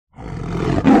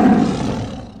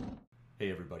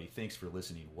everybody. Thanks for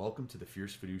listening. Welcome to the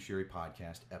Fierce Fiduciary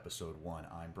Podcast, Episode 1.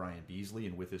 I'm Brian Beasley,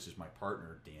 and with us is my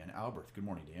partner, Dan Alberth. Good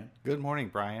morning, Dan. Good morning,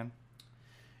 Brian.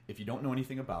 If you don't know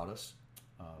anything about us,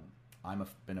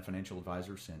 I've been a financial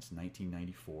advisor since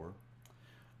 1994.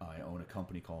 I own a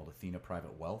company called Athena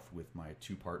Private Wealth with my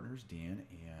two partners, Dan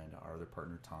and our other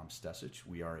partner, Tom Stesich.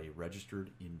 We are a registered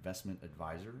investment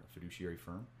advisor, a fiduciary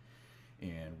firm,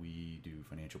 and we do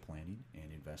financial planning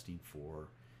and investing for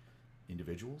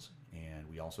individuals, and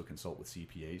we also consult with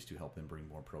CPAs to help them bring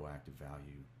more proactive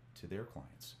value to their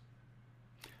clients.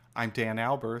 I'm Dan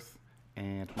Alberth,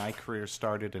 and my career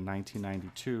started in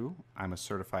 1992. I'm a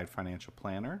certified financial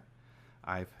planner.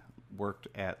 I've worked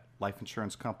at life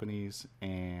insurance companies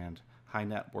and high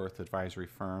net worth advisory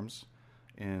firms.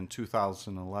 In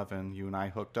 2011, you and I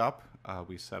hooked up.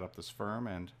 We set up this firm,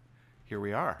 and here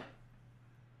we are.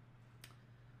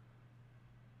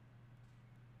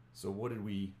 So what did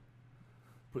we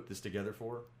put this together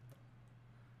for?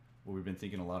 Well, we've been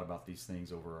thinking a lot about these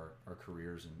things over our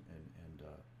careers, and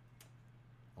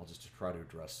I'll just try to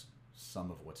address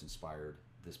some of what's inspired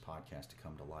this podcast to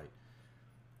come to light.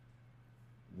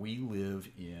 We live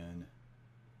in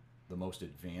the most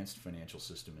advanced financial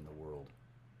system in the world.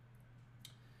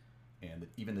 And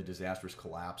even the disastrous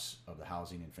collapse of the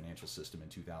housing and financial system in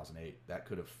 2008, that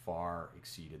could have far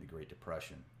exceeded the Great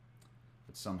Depression.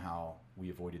 But somehow we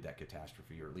avoided that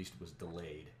catastrophe, or at least it was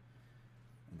delayed.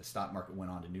 And the stock market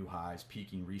went on to new highs,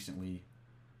 peaking recently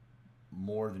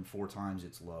more than 4 times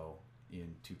its low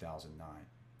in 2009.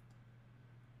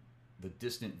 The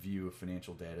distant view of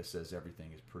financial data says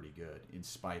everything is pretty good in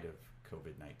spite of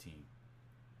COVID-19.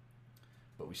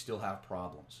 But we still have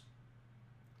problems.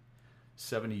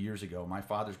 70 years ago, my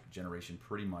father's generation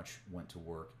pretty much went to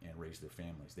work and raised their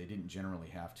families. They didn't generally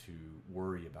have to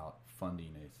worry about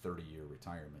funding a 30-year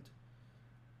retirement.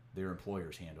 Their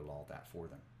employers handled all that for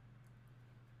them.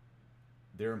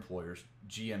 Their employers,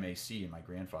 GMAC in my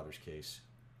grandfather's case,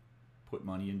 put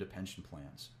money into pension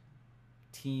plans.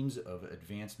 Teams of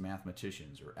advanced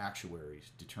mathematicians or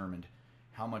actuaries determined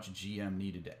how much GM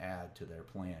needed to add to their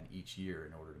plan each year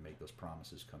in order to make those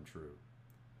promises come true.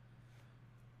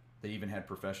 They even had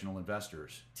professional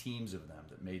investors, teams of them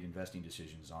that made investing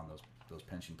decisions on those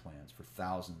pension plans for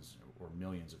thousands or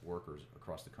millions of workers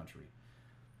across the country.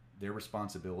 Their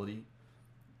responsibility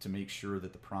to make sure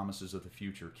that the promises of the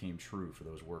future came true for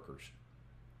those workers.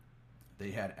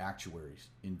 They had actuaries,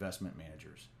 investment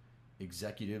managers,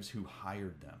 executives who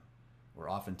hired them, or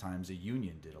oftentimes a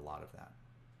union did a lot of that.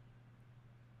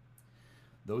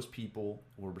 Those people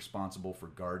were responsible for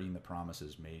guarding the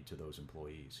promises made to those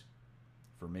employees,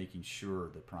 for making sure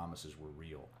the promises were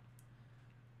real.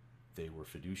 They were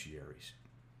fiduciaries.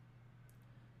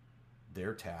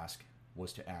 Their task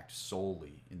was to act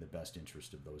solely in the best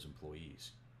interest of those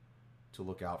employees, to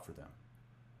look out for them.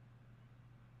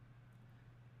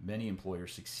 Many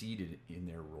employers succeeded in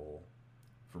their role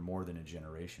for more than a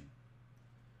generation.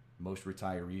 Most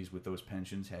retirees with those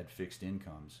pensions had fixed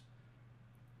incomes,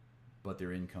 but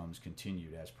their incomes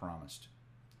continued as promised.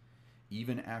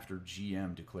 Even after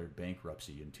GM declared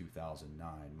bankruptcy in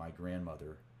 2009, my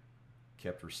grandmother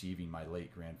kept receiving my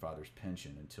late grandfather's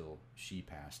pension until she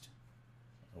passed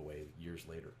away years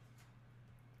later.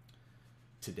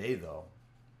 Today, though,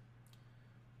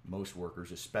 most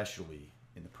workers, especially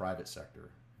in the private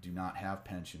sector, do not have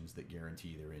pensions that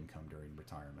guarantee their income during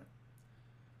retirement.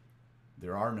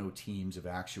 There are no teams of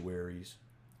actuaries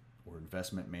or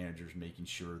investment managers making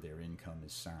sure their income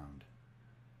is sound.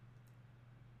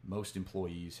 Most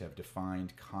employees have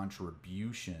defined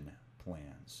contribution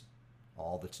plans.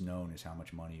 All that's known is how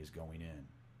much money is going in.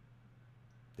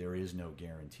 There is no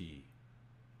guarantee.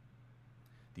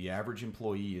 The average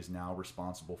employee is now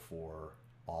responsible for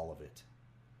all of it.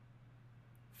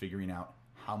 Figuring out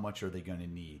how much are they going to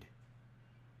need?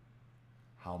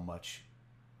 How much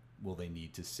will they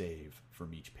need to save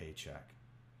from each paycheck?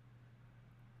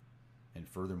 And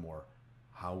furthermore,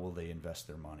 how will they invest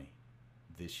their money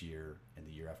this year and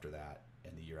the year after that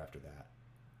and the year after that?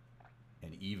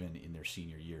 And even in their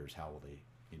senior years, how will they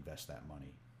invest that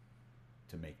money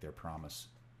to make their promise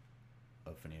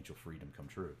of financial freedom come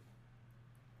true?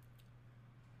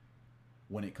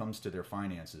 When it comes to their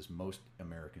finances, most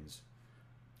Americans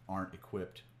aren't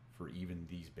equipped for even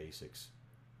these basics.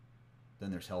 Then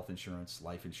there's health insurance,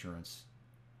 life insurance,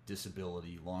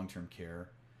 disability, long-term care.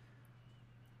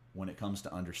 When it comes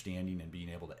to understanding and being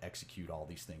able to execute all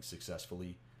these things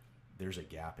successfully, there's a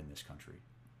gap in this country.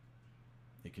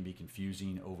 It can be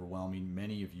confusing, overwhelming.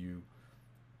 Many of you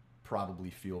probably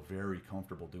feel very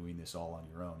comfortable doing this all on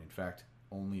your own. In fact,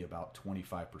 only about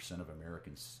 25% of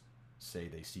Americans say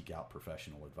they seek out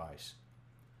professional advice.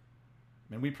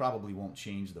 And we probably won't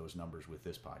change those numbers with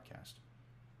this podcast,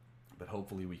 but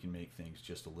hopefully we can make things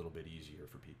just a little bit easier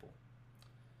for people.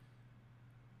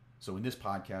 So in this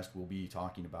podcast, we'll be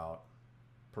talking about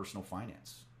personal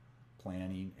finance,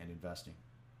 planning, and investing.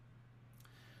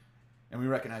 And we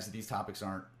recognize that these topics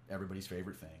aren't everybody's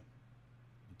favorite thing.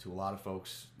 To a lot of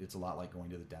folks, it's a lot like going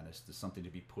to the dentist. It's something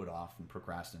to be put off and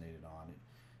procrastinated on.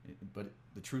 But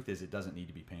the truth is, it doesn't need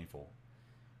to be painful.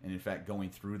 And in fact,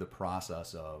 going through the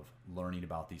process of learning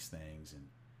about these things and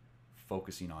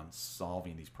focusing on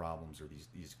solving these problems or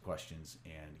these questions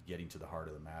and getting to the heart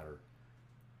of the matter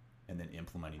and then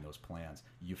implementing those plans,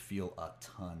 you feel a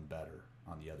ton better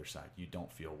on the other side. You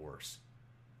don't feel worse.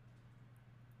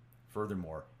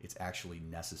 Furthermore, it's actually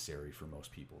necessary for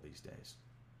most people these days.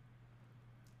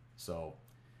 So,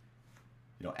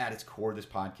 at its core, this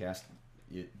podcast,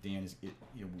 Dan,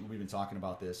 we've been talking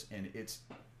about this, and it's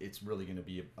really going to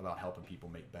be about helping people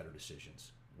make better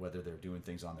decisions, whether they're doing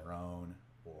things on their own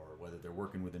or whether they're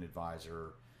working with an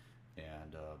advisor.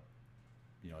 And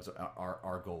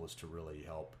our goal is to really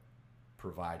help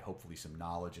provide hopefully some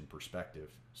knowledge and perspective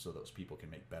so those people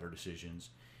can make better decisions,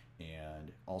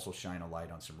 and also shine a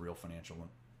light on some real financial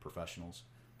professionals,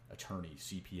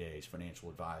 attorneys, CPAs, financial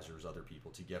advisors, other people,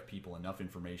 to give people enough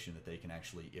information that they can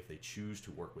actually, if they choose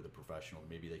to work with a professional,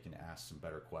 maybe they can ask some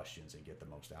better questions and get the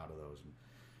most out of those.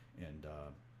 And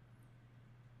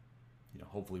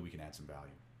hopefully we can add some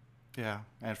value. Yeah,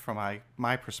 and from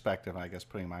my perspective, I guess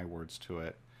putting my words to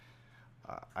it,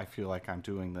 I feel like I'm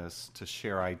doing this to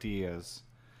share ideas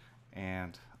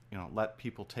and let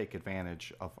people take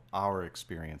advantage of our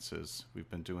experiences. We've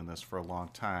been doing this for a long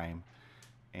time,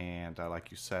 and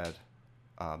like you said,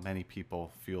 many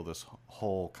people feel this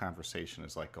whole conversation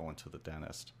is like going to the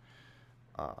dentist.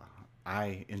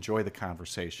 I enjoy the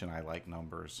conversation. I like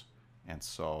numbers, and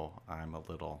so I'm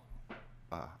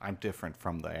I'm different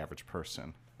from the average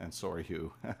person, and so are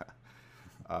you.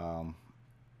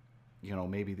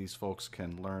 Maybe these folks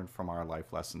can learn from our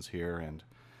life lessons here, and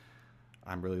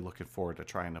I'm really looking forward to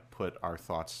trying to put our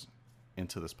thoughts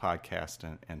into this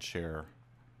podcast and share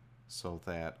so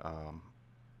that,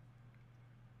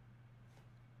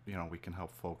 we can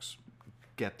help folks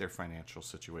get their financial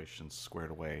situations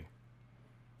squared away.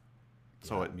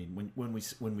 So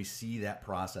when we see that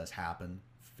process happen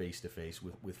face to face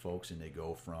with folks, and they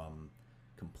go from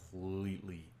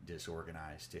completely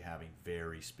disorganized to having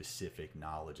very specific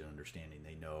knowledge and understanding,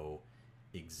 they know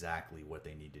exactly what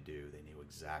they need to do. They know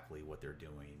exactly what they're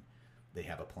doing. They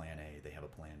have a plan A. They have a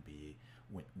plan B.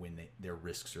 When their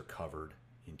risks are covered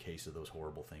in case of those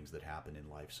horrible things that happen in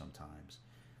life sometimes.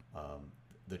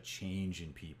 The change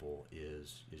in people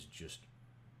is just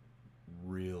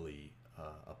really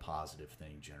a positive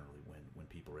thing generally when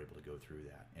people are able to go through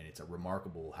that. And it's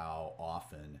remarkable how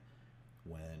often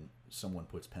when someone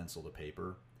puts pencil to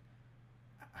paper,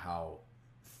 how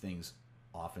things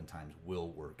oftentimes will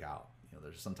work out.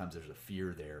 Sometimes there's a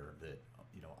fear there that,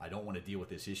 I don't want to deal with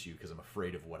this issue because I'm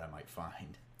afraid of what I might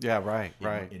find. Yeah, right,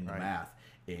 in the math.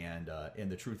 And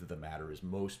the truth of the matter is,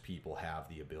 most people have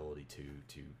the ability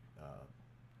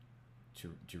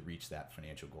to reach that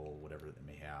financial goal, whatever they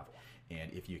may have.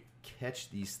 And if you catch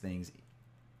these things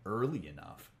early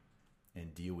enough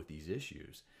and deal with these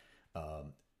issues,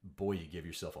 boy, you give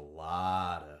yourself a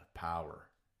lot of power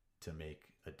to make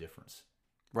a difference.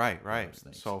 Right.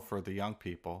 So for the young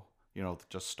people,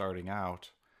 just starting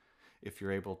out, if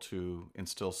you're able to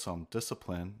instill some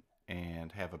discipline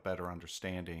and have a better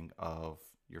understanding of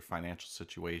your financial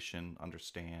situation,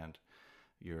 understand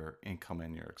your income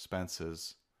and your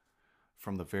expenses,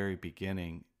 from the very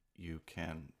beginning, you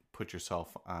can put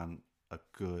yourself on a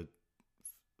good,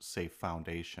 safe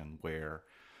foundation where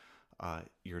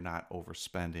you're not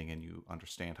overspending and you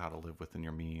understand how to live within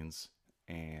your means.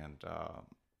 And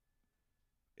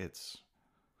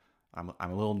I'm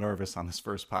a little nervous on this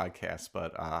first podcast,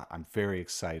 but I'm very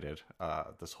excited.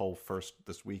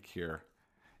 This week here,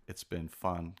 it's been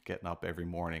fun getting up every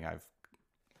morning. I've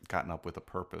gotten up with a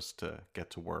purpose to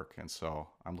get to work, and so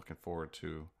I'm looking forward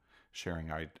to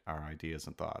sharing our ideas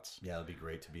and thoughts. Yeah, it'd be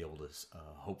great to be able to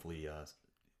hopefully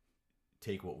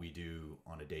take what we do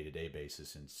on a day-to-day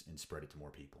basis and spread it to more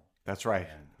people. That's right.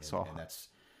 And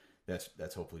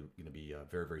that's hopefully going to be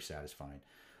very, very satisfying.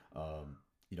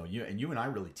 You and I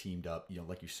really teamed up,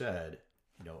 like you said,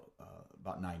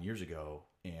 about 9 years ago.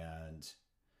 And,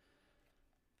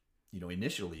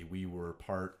 initially we were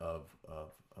part of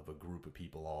a group of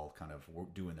people all kind of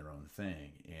doing their own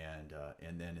thing.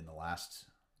 And then in the last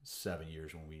 7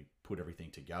 years, when we put everything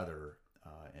together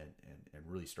and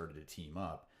really started to team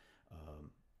up,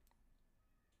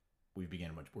 we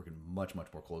began working much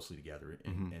more closely together,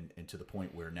 and to the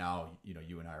point where now,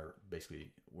 you and I are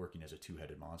basically working as a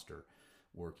two-headed monster,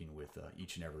 working with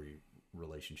each and every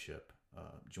relationship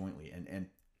jointly, and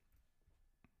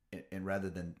rather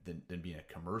than being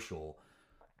a commercial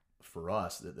for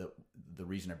us, the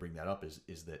reason I bring that up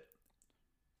is that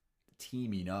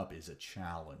teaming up is a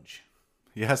challenge.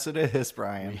 Yes, it is,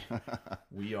 Brian.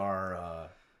 We are,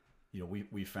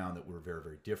 we found that we're very,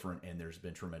 very different, and there's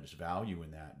been tremendous value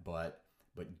in that. But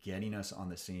getting us on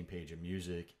the same page of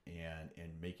music and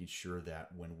making sure that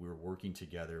when we're working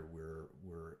together,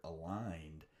 we're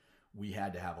aligned. We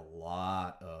had to have a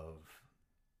lot of,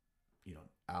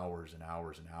 hours and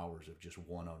hours and hours of just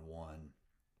one-on-one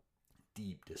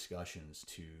deep discussions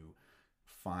to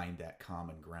find that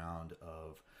common ground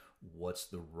of what's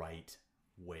the right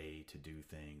way to do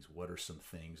things. What are some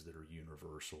things that are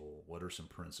universal? What are some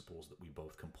principles that we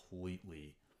both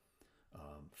completely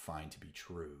find to be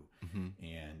true?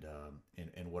 And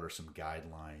what are some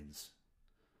guidelines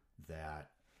that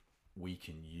we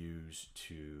can use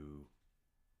to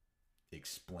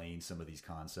explain some of these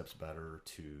concepts better,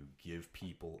 to give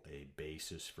people a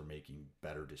basis for making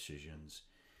better decisions.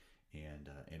 And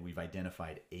we've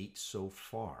identified 8 so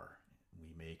far.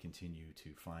 We may continue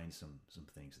to find some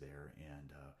things there,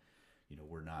 and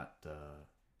we're not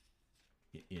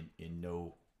in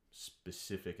no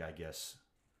specific, I guess,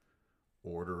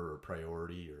 order or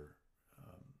priority, or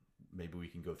maybe we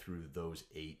can go through those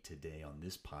 8 today on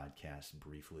this podcast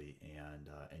briefly, and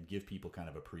give people kind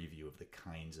of a preview of the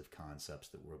kinds of concepts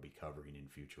that we'll be covering in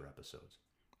future episodes.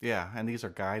 Yeah, and these are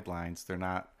guidelines. They're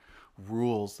not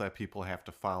rules that people have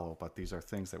to follow, but these are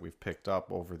things that we've picked up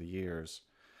over the years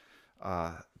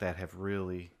that have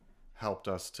really helped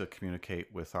us to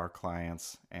communicate with our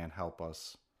clients and help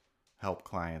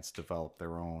clients develop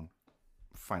their own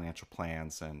financial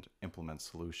plans and implement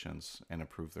solutions and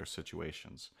improve their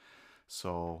situations.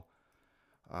 So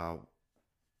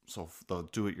the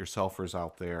do-it-yourselfers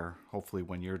out there, hopefully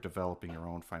when you're developing your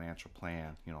own financial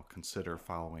plan, consider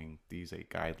following these 8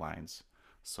 guidelines.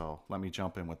 So let me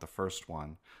jump in with the first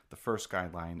one. The first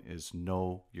guideline is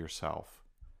know yourself.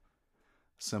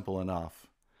 Simple enough.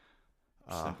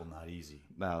 Simple, not easy.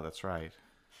 No, that's right.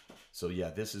 So yeah,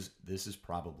 this is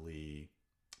probably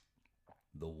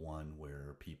the one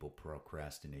where people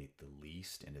procrastinate the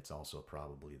least, and it's also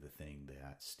probably the thing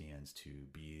that stands to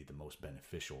be the most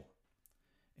beneficial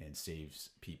and saves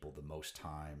people the most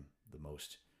time, the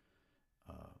most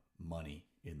money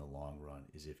in the long run,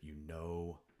 is if you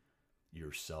know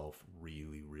yourself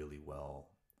really, really well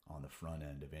on the front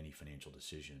end of any financial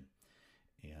decision.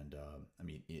 And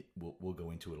we'll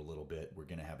go into it a little bit. We're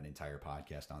going to have an entire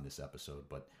podcast on this episode,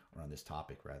 or on this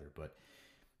topic rather. But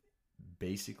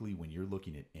basically, when you're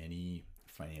looking at any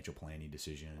financial planning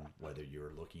decision, whether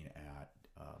you're looking at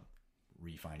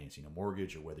refinancing a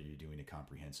mortgage, or whether you're doing a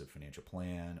comprehensive financial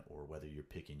plan, or whether you're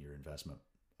picking your investment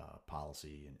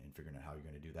policy and figuring out how you're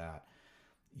going to do that,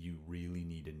 you really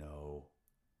need to know,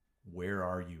 where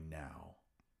are you now?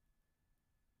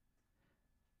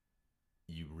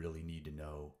 You really need to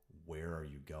know, where are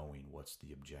you going? What's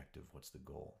the objective? What's the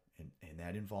goal? And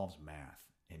that involves math,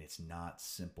 and it's not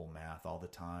simple math all the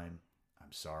time.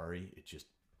 I'm sorry. It just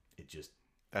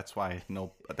That's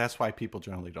why people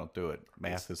generally don't do it.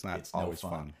 Math is not always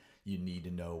fun. You need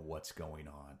to know what's going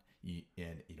on.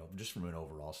 Just from an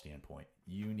overall standpoint,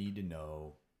 you need to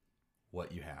know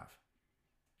what you have.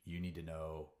 You need to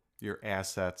know your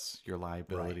assets, your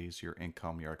liabilities, right, your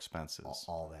income, your expenses,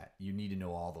 all that. You need to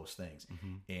know all those things.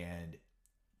 And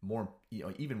more,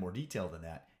 even more detailed than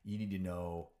that, you need to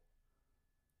know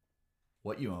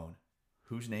what you own,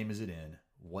 whose name is it in,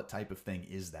 what type of thing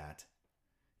is that.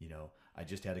 I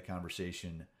just had a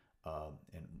conversation,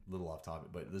 and a little off topic,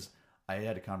 but I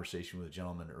had a conversation with a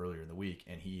gentleman earlier in the week,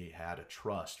 and he had a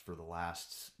trust for the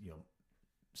last,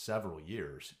 several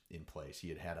years in place. He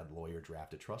had a lawyer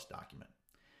draft a trust document,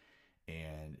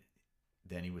 and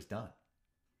then he was done.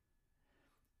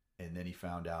 And then he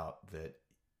found out that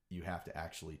you have to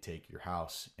actually take your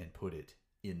house and put it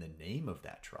in the name of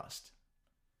that trust.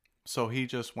 So he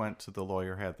just went to the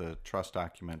lawyer, had the trust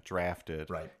document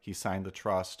drafted. Right. He signed the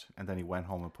trust, and then he went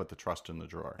home and put the trust in the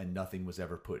drawer. And nothing was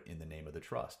ever put in the name of the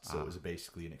trust. So it was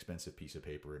basically an expensive piece of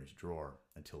paper in his drawer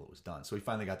until it was done. So he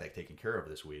finally got that taken care of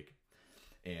this week.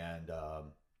 And,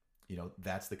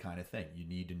 that's the kind of thing. You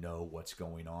need to know what's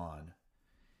going on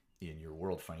in your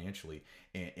world financially,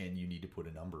 and you need to put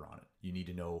a number on it. You need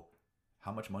to know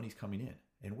how much money's coming in,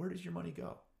 and where does your money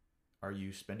go? Are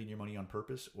you spending your money on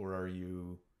purpose, or are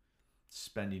you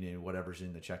spending in whatever's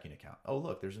in the checking account? Oh,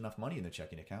 look, there's enough money in the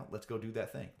checking account. Let's go do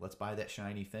that thing. Let's buy that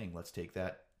shiny thing. Let's take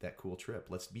that that cool trip.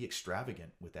 Let's be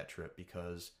extravagant with that trip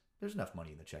because there's enough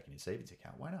money in the checking and savings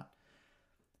account. Why not?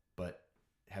 But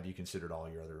have you considered all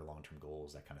your other long-term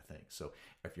goals, that kind of thing? So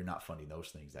if you're not funding those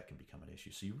things, that can become an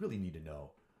issue. So you really need to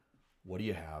know, what do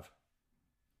you have?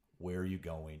 Where are you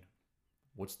going?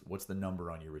 What's the number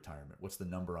on your retirement? What's the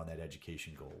number on that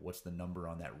education goal? What's the number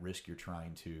on that risk you're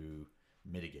trying to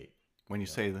mitigate? When you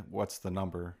say what's the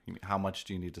number, you mean how much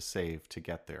do you need to save to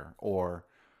get there? Or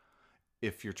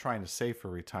if you're trying to save for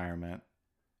retirement,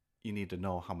 you need to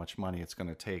know how much money it's going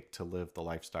to take to live the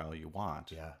lifestyle you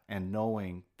want. Yeah. And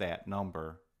knowing that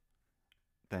number,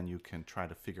 then you can try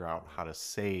to figure out how to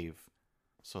save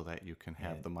so that you can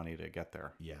have the money to get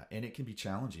there. Yeah. And it can be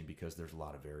challenging because there's a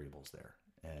lot of variables there.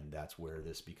 And that's where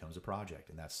this becomes a project.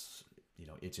 And that's,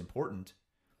 it's important.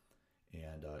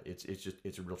 And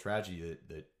it's a real tragedy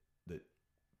that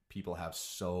people have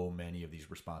so many of these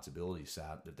responsibilities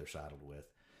that they're saddled with,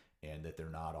 and that they're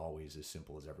not always as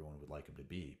simple as everyone would like them to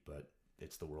be. But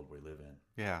it's the world we live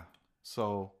in. Yeah.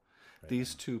 So Right.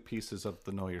 these two pieces of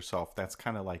the know yourself, that's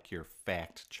kind of like your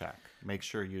fact check. Make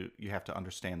sure you have to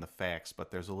understand the facts,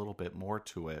 but there's a little bit more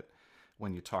to it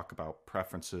when you talk about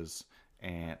preferences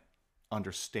and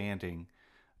understanding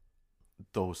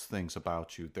those things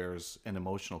about you. There's an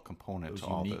emotional component Those to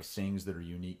all unique this. things that are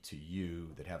unique to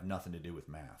you that have nothing to do with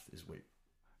math is what.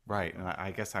 Right. And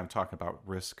I guess I'm talking about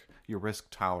risk, your risk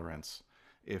tolerance.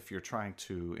 If you're trying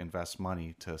to invest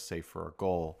money to save for a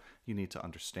goal, you need to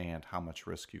understand how much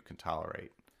risk you can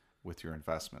tolerate with your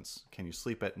investments. Can you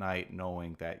sleep at night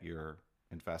knowing that your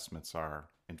investments are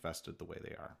invested the way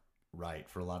they are? Right.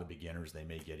 For a lot of beginners, they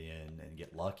may get in and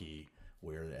get lucky,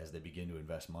 where as they begin to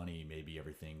invest money, maybe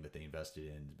everything that they invested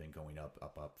in has been going up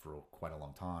for quite a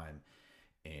long time.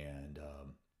 And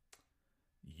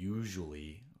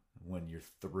usually when you're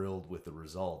thrilled with the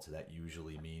results, that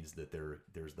usually means that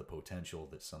there's the potential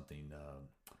that something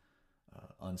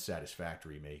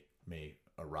unsatisfactory may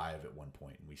arrive at one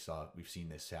point. And we've seen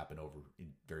this happen over in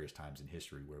various times in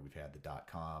history, where we've had the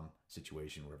 .com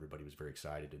situation where everybody was very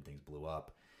excited and things blew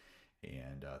up,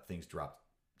 and things dropped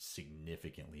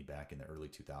significantly back in the early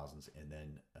 2000s, and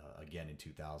then again in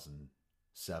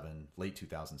 2007, late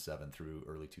 2007 through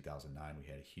early 2009, we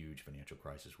had a huge financial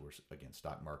crisis where, again,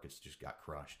 stock markets just got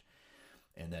crushed.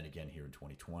 And then again here in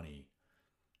 2020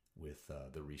 with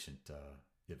the recent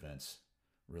events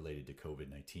related to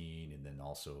COVID-19, and then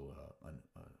also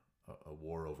a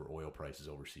war over oil prices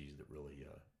overseas that really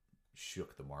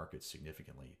shook the market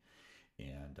significantly.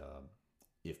 And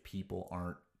if people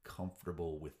aren't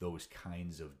comfortable with those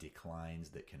kinds of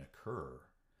declines that can occur,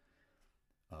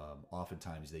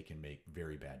 oftentimes they can make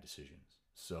very bad decisions.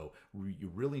 So you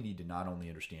really need to not only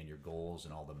understand your goals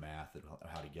and all the math and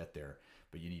how to get there,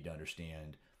 but you need to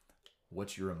understand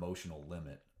what's your emotional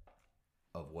limit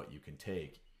of what you can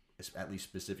take, at least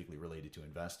specifically related to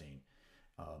investing.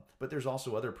 But there's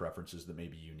also other preferences that may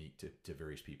be unique to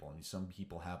various people. I mean, some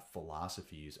people have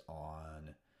philosophies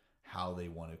on how they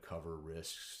want to cover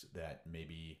risks that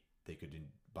maybe they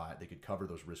could cover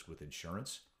those risks with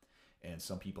insurance. And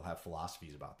some people have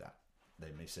philosophies about that.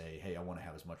 They may say, hey, I want to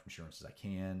have as much insurance as I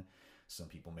can. Some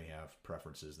people may have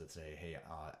preferences that say, hey,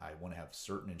 I want to have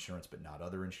certain insurance but not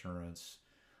other insurance.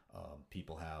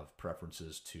 People have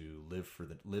preferences to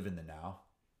live in the now.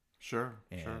 Sure.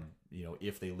 And sure.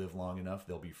 If they live long enough,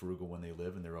 they'll be frugal when they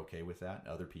live, and they're okay with that.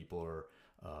 Other people are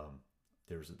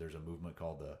there's a movement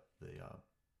called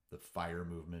the FIRE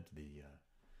movement,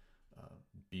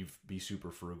 be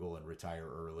super frugal and retire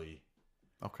early.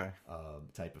 Okay.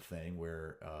 Type of thing,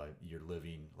 where you're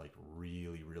living like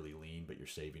really, really lean, but you're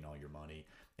saving all your money,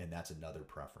 and that's another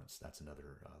preference. That's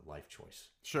another life choice.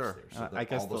 Sure. So I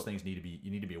guess all those things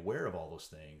you need to be aware of all those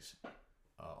things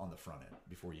on the front end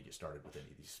before you get started with any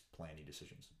of these planning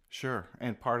decisions. Sure.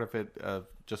 And part of it,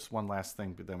 just one last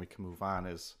thing, but then we can move on,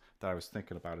 is that I was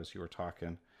thinking about as you were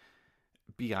talking.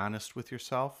 Be honest with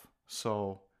yourself.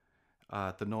 So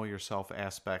the know yourself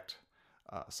aspect,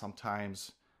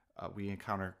 sometimes we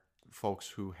encounter folks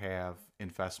who have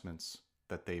investments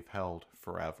that they've held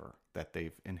forever, that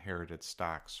they've inherited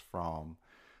stocks from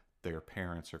their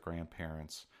parents or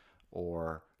grandparents,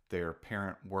 or their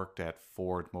parent worked at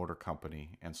Ford Motor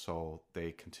Company, and so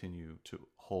they continue to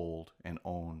hold and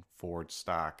own Ford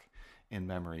stock in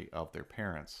memory of their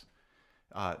parents.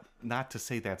 Not to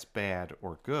say that's bad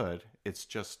or good, it's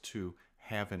just to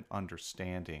have an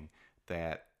understanding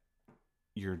that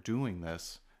you're doing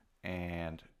this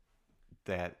and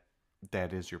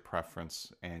that is your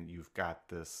preference, and you've got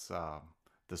this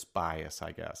this bias,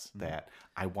 I guess, that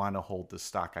I want to hold this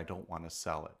stock, I don't want to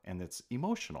sell it, and it's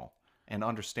emotional. And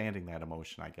understanding that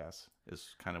emotion, I guess,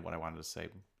 is kind of what I wanted to say.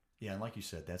 Yeah, and like you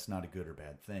said, that's not a good or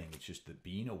bad thing. It's just that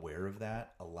being aware of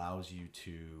that allows you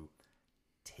to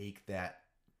take that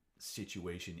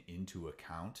situation into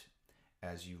account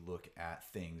as you look at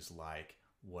things like,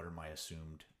 what are my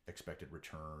assumed expected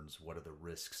returns? What are the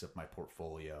risks of my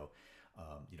portfolio?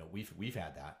 We've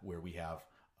had that where we have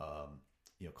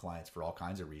clients for all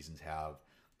kinds of reasons have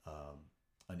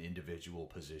an individual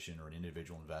position or an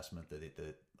individual investment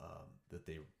that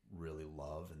they really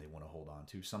love and they want to hold on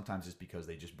to. Sometimes it's because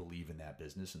they just believe in that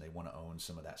business and they want to own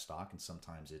some of that stock, and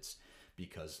sometimes it's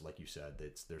because, like you said,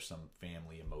 there's some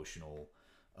family emotional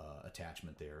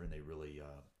attachment there, and they really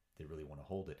want to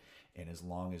hold it. And as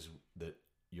long as that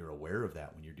you're aware of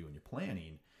that when you're doing your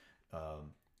planning,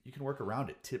 you can work around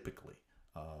it. Typically,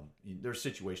 there's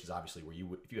situations obviously where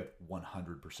if you have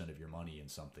 100% of your money in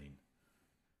something,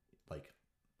 like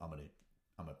I'm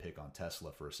gonna pick on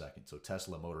Tesla for a second. So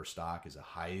Tesla Motor stock is a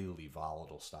highly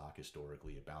volatile stock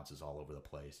historically. It bounces all over the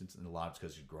place. It's a lot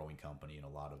because it's a growing company and a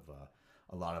lot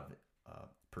of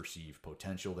perceived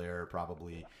potential there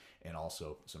probably, and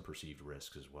also some perceived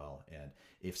risks as well. And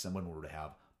if someone were to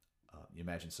have, you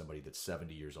imagine somebody that's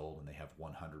 70 years old and they have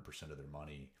 100% of their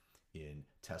money in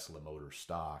Tesla Motor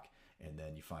stock, and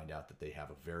then you find out that they have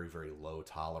a very, very low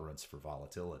tolerance for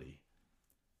volatility.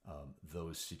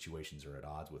 Those situations are at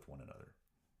odds with one another.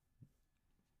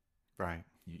 Right.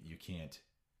 You can't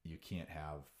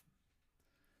have,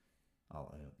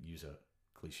 I'll use a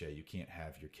cliche, you can't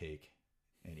have your cake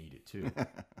and eat it too.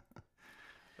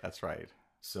 That's right.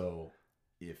 So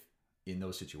if in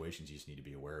those situations, you just need to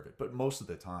be aware of it. But most of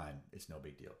the time, it's no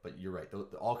big deal. But you're right.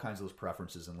 All kinds of those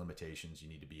preferences and limitations, you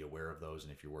need to be aware of those.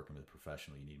 And if you're working with a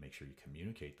professional, you need to make sure you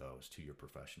communicate those to your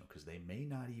professional, because they may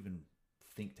not even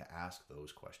think to ask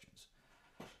those questions.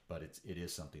 But it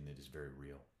is something that is very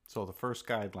real. So the first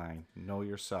guideline, know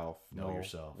yourself. Know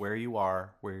yourself. Where you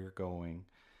are, where you're going,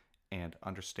 and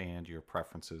understand your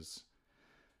preferences.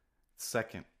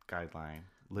 Second guideline,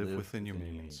 live within your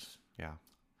means. Yeah.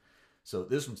 So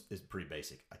this one is pretty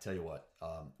basic. I tell you what,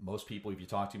 most people, if you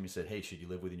talk to them, you said, hey, should you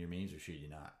live within your means or should you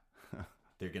not?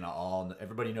 They're going to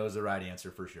everybody knows the right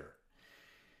answer for sure.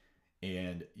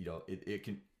 And, it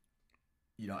can,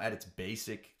 at its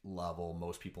basic level,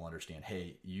 most people understand,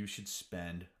 hey, you should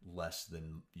spend less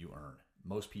than you earn.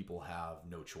 Most people have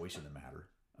no choice in the matter.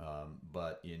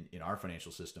 But in our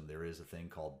financial system, there is a thing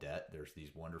called debt. There's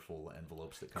these wonderful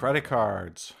envelopes that come credit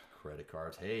cards.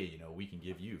 Hey, we can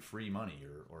give you free money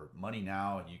or money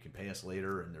now and you can pay us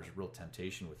later. And there's a real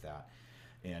temptation with that.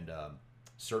 And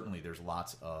certainly there's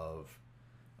lots of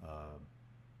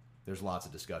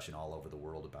discussion all over the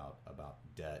world about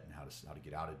debt and how to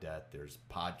get out of debt. There's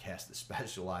podcasts that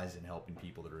specialize in helping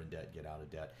people that are in debt get out of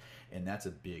debt. And that's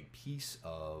a big piece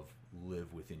of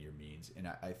live within your means. And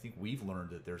I think we've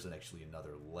learned that there's actually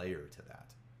another layer to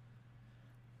that.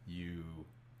 You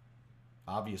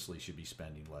obviously should be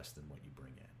spending less than what you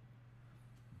bring in.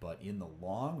 But in the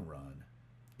long run,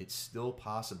 it's still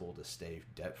possible to stay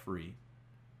debt-free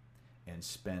and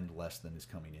spend less than is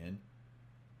coming in,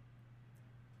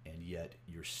 and yet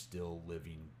you're still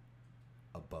living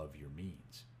above your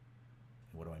means.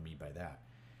 And what do I mean by that?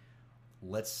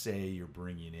 Let's say you're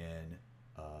bringing in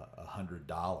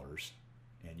 $100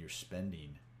 and you're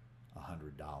spending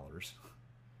 $100.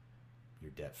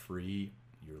 You're debt-free.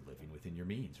 You're living within your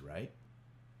means, right?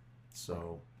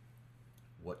 So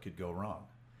what could go wrong?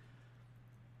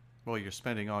 Well, you're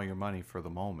spending all your money for the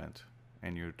moment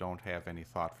and you don't have any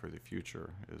thought for the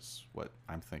future is what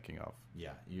I'm thinking of.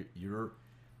 Yeah, you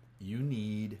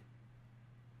need,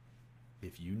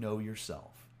 if you know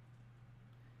yourself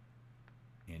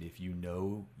and if you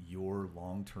know your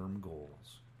long-term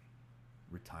goals,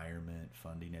 retirement,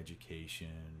 funding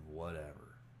education,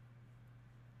 whatever,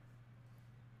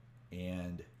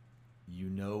 and you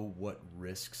know what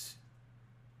risks,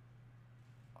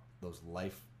 those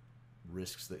life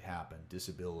risks that happen,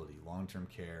 disability, long-term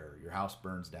care, your house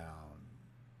burns down,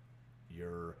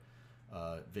 your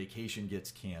vacation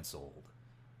gets canceled,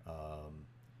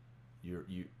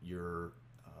 your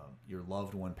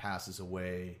loved one passes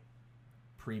away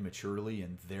prematurely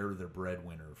and they're the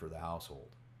breadwinner for the household.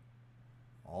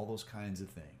 All those kinds of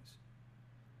things.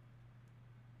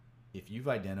 If you've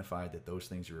identified that those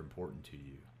things are important to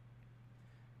you,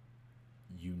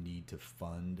 you need to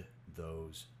fund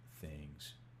those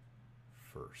things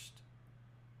first.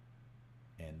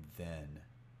 And then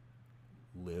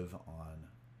live on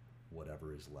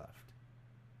whatever is left.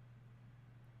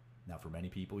 Now, for many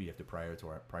people, you have to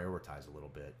prioritize a little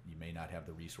bit. You may not have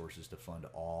the resources to fund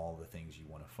all the things you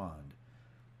want to fund,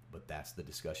 but that's the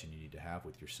discussion you need to have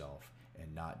with yourself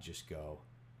and not just go,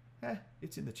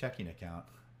 it's in the checking account.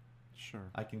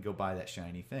 Sure. I can go buy that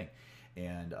shiny thing.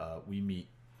 And we meet.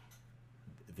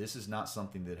 This is not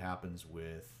something that happens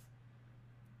with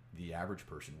the average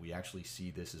person. We actually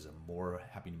see this as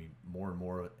happening to be more and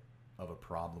more of a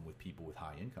problem with people with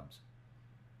high incomes,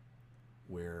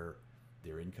 where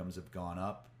their incomes have gone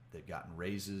up, they've gotten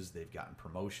raises, they've gotten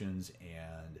promotions,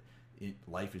 and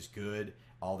life is good.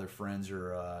 All their friends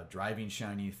are driving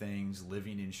shiny things,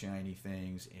 living in shiny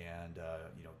things, and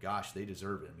gosh, they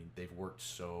deserve it. I mean, they've worked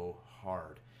so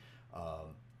hard.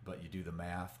 But you do the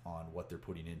math on what they're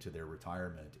putting into their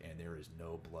retirement, and there is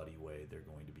no bloody way they're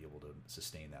going to be able to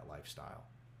sustain that lifestyle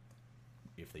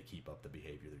if they keep up the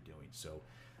behavior they're doing. So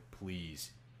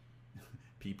please,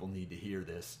 people need to hear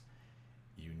this.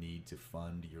 You need to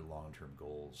fund your long-term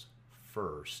goals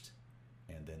first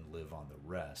and then live on the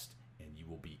rest, and you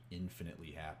will be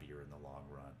infinitely happier in the long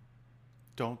run.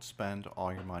 Don't spend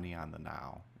all your money on the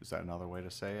now. Is that another way to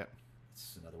say it?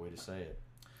 It's another way to say it.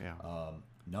 Yeah.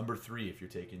 Number 3, if you're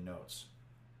taking notes,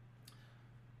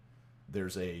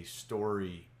 there's a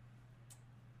story,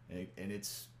 and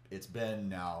it's been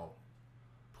now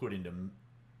put into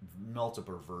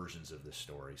multiple versions of this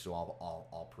story. So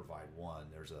I'll provide one.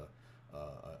 There's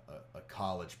a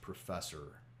college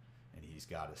professor, and he's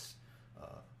got a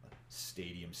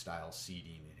stadium-style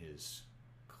seating in his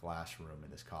classroom, in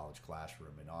this college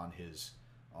classroom, and on his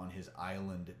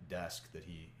island desk that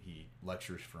he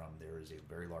lectures from, there is a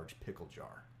very large pickle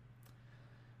jar.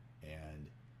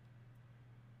 And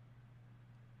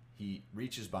he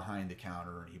reaches behind the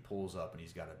counter and he pulls up, and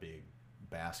he's got a big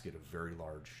basket of very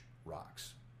large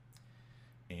rocks.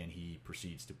 And he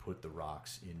proceeds to put the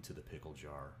rocks into the pickle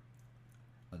jar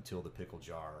until the pickle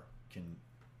jar can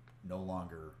no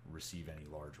longer receive any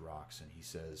large rocks. And he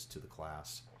says to the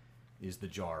class, "Is the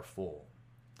jar full?"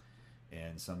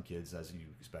 And some kids, as you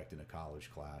expect in a college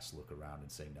class, look around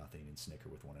and say nothing and snicker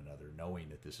with one another, knowing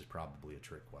that this is probably a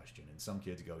trick question. And some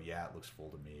kids go, "Yeah, it looks full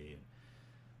to me." And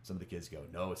some of the kids go,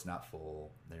 "No, it's not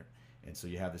full." And so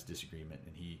you have this disagreement,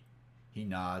 and he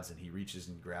nods, and he reaches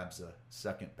and grabs a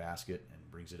second basket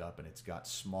and brings it up, and it's got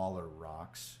smaller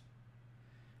rocks.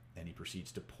 And he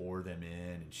proceeds to pour them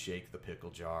in and shake the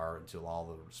pickle jar until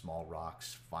all the small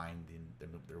rocks find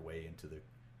their way into the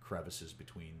crevices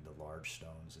between the large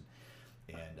stones.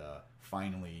 And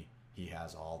finally, he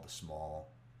has all the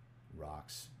small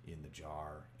rocks in the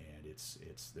jar, and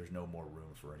there's no more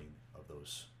room for any of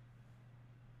those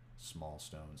small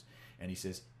stones. And he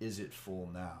says, "Is it full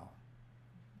now?"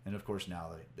 And of course,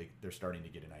 now they're starting to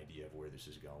get an idea of where this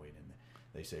is going, and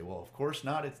they say, "Well, of course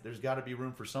not. There's got to be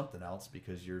room for something else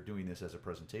because you're doing this as a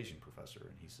presentation, Professor."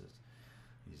 And he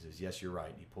says, "Yes, you're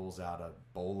right." And he pulls out a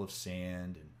bowl of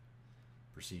sand and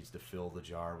proceeds to fill the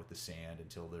jar with the sand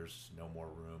until there's no more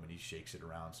room, and he shakes it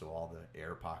around so all the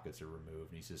air pockets are removed.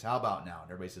 And he says, "How about now?"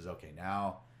 And everybody says, "Okay,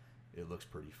 now it looks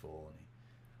pretty full." And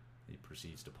he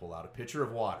proceeds to pull out a pitcher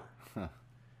of water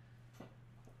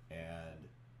and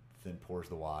then pours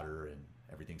the water, and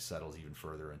everything settles even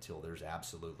further until there's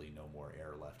absolutely no more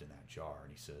air left in that jar.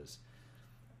 And he says,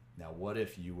 "Now what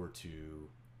if you were to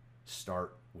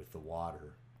start with the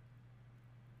water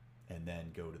and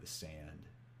then go to the sand?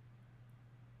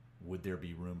 Would there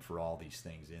be room for all these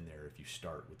things in there if you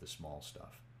start with the small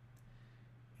stuff?"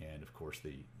 And of course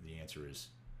the answer is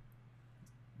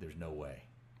there's no way.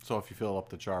 So if you fill up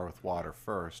the jar with water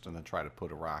first and then try to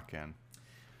put a rock in,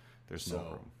 there's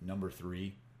no room. Number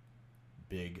 3,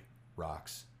 big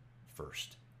rocks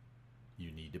first.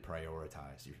 You need to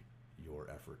prioritize your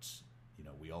efforts.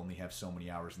 We only have so many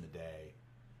hours in the day,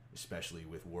 especially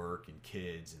with work and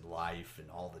kids and life and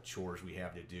all the chores we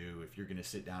have to do. If you're going to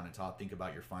sit down and think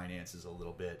about your finances a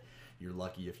little bit, you're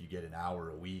lucky if you get an hour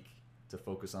a week to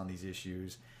focus on these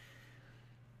issues,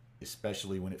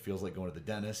 especially when it feels like going to the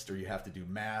dentist or you have to do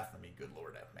math. I mean, good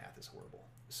Lord, math is horrible.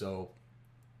 So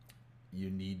you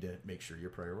need to make sure you're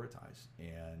prioritized.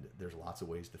 And there's lots of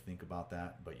ways to think about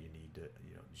that, but you need to,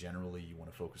 generally you want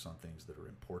to focus on things that are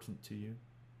important to you.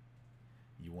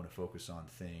 You want to focus on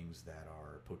things that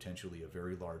are potentially a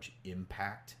very large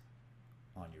impact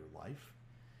on your life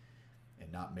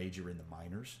and not major in the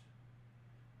minors.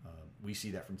 We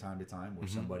see that from time to time where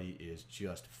somebody is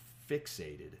just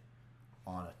fixated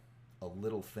on a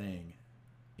little thing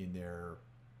in their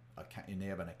account, and they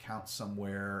have an account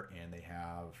somewhere, and they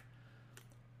have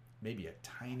maybe a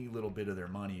tiny little bit of their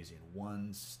money is in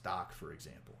one stock, for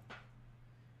example.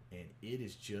 And it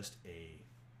is just a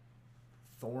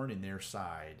thorn in their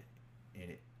side, and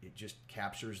it just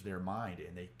captures their mind,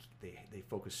 and they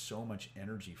focus so much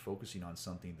energy focusing on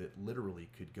something that literally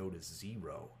could go to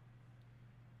zero,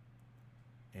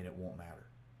 and it won't matter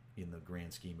in the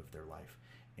grand scheme of their life.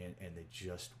 And they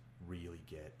just really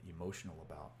get emotional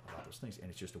about those things, and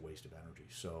it's just a waste of energy.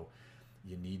 So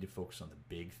you need to focus on the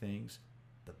big things,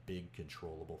 the big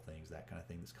controllable things, that kind of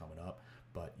thing that's coming up.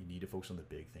 But you need to focus on the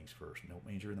big things first. Don't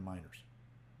major in the minors.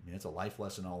 I mean, it's a life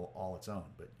lesson all its own,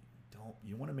 but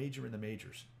you want to major in the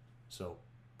majors. So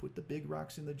put the big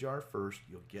rocks in the jar first.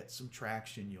 You'll get some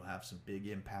traction. You'll have some big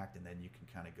impact, and then you can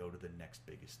kind of go to the next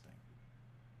biggest thing.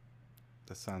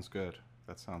 That sounds good.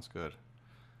 That sounds good.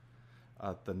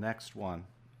 The next one,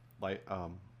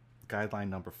 guideline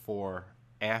number 4,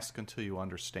 ask until you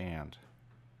understand.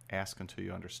 Ask until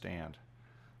you understand.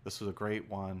 This is a great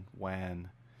one when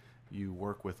you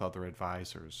work with other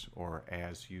advisors or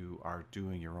as you are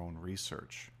doing your own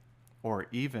research, or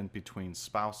even between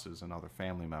spouses and other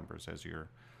family members as you're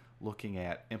looking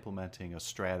at implementing a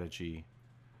strategy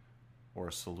or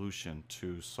a solution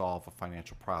to solve a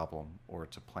financial problem or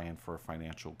to plan for a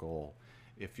financial goal.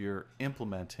 If you're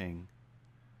implementing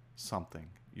something,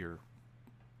 you're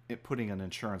putting an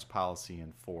insurance policy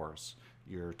in force,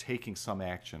 you're taking some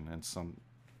action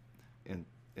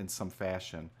in some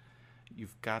fashion,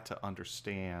 you've got to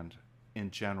understand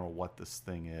in general what this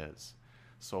thing is.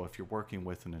 So if you're working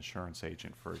with an insurance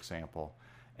agent, for example,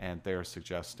 and they're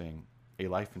suggesting a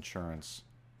life insurance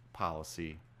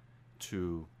policy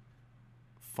to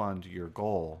fund your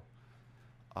goal,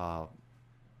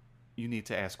 you need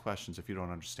to ask questions if you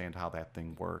don't understand how that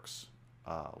thing works.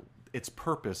 Its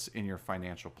purpose in your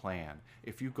financial plan.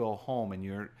 If you go home and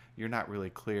you're not really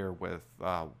clear with,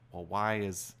 well, why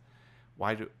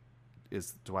do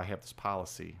I have this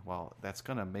policy? Well, that's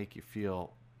going to make you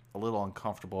feel a little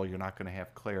uncomfortable. You're not going to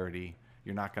have clarity.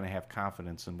 You're not going to have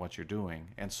confidence in what you're doing.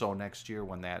 And so next year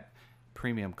when that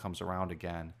premium comes around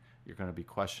again, you're going to be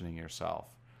questioning yourself.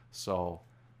 So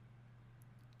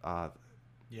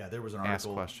yeah, there was an article. Ask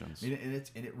questions. I mean,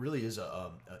 and it really is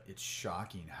it's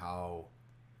shocking how,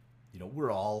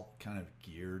 we're all kind of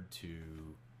geared to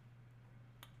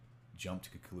jump to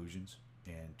conclusions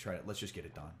and let's just get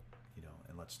it done,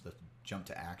 and let's jump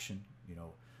to action.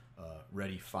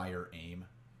 Ready, fire, aim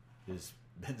has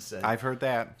been said. I've heard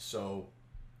that. So,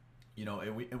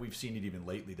 and we've seen it even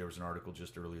lately. There was an article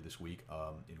just earlier this week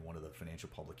in one of the financial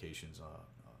publications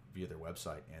via their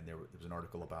website, and there was an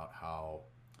article about how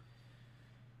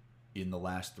in the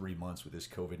last 3 months with this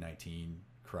COVID-19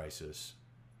 crisis,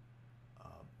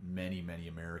 many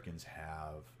Americans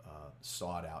have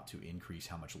sought out to increase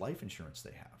how much life insurance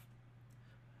they have.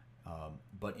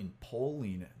 But in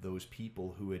polling those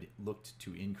people who had looked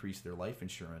to increase their life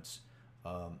insurance,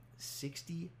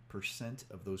 60%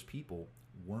 of those people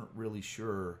weren't really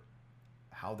sure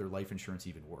how their life insurance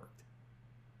even worked.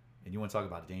 And you want to talk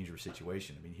about a dangerous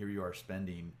situation. I mean, here you are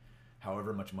spending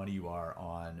however much money you are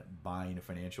on buying a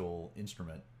financial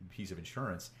instrument, piece of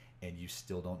insurance, and you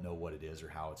still don't know what it is or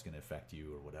how it's going to affect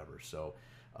you or whatever. So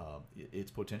it's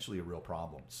potentially a real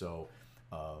problem. So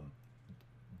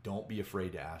don't be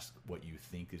afraid to ask what you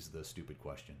think is the stupid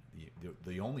question.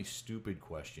 The only stupid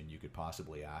question you could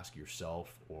possibly ask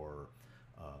yourself or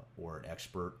an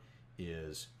expert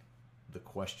is the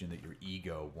question that your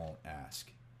ego won't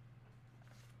ask.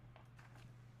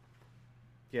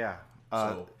 Yeah.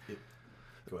 Go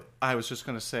ahead. I was just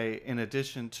going to say, in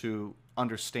addition to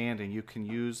understanding, you can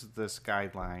use this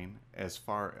guideline as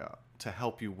far to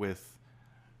help you with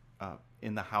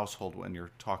in the household when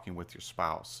you're talking with your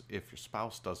spouse. If your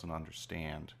spouse doesn't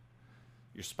understand,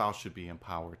 your spouse should be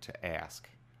empowered to ask.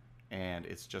 And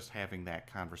it's just having that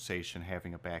conversation,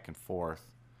 having a back and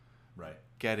forth, right?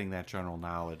 Getting that general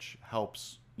knowledge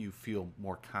helps you feel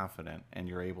more confident, and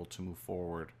you're able to move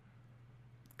forward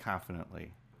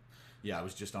confidently. Yeah, I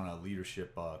was just on a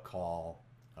leadership call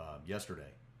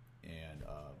yesterday, and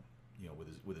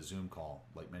with a Zoom call,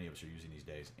 like many of us are using these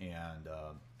days, and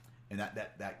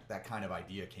that kind of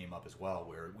idea came up as well,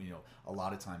 where a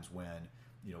lot of times when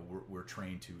we're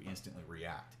trained to instantly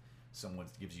react. Someone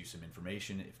gives you some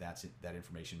information, if that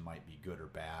information might be good or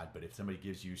bad, but if somebody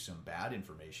gives you some bad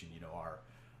information,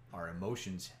 our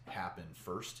emotions happen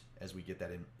first as we get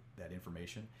that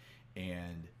information,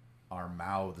 and our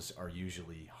mouths are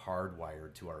usually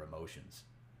hardwired to our emotions.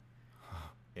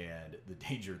 And the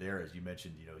danger there, as you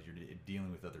mentioned, as you're dealing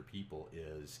with other people,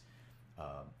 is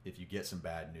if you get some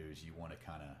bad news, you want to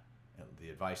kind of, the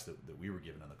advice that we were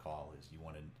given on the call is you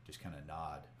want to just kind of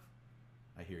nod.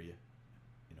 I hear you.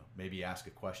 Maybe ask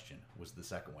a question was the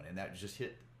second one. And that just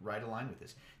hit right aligned with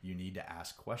this. You need to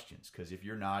ask questions, because if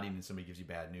you're nodding and somebody gives you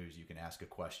bad news, you can ask a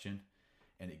question,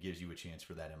 and it gives you a chance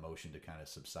for that emotion to kind of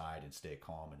subside and stay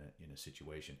calm in a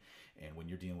situation. And when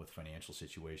you're dealing with financial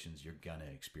situations, you're going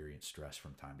to experience stress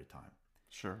from time to time.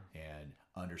 Sure. And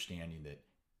understanding that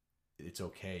it's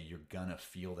okay, you're going to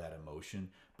feel that emotion,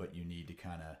 but you need to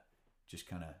kind of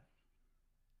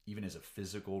even as a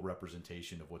physical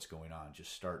representation of what's going on.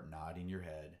 Just start nodding your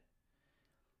head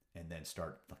and then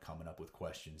start coming up with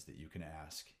questions that you can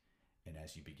ask. And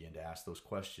as you begin to ask those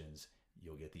questions,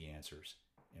 you'll get the answers.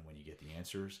 And when you get the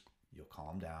answers, you'll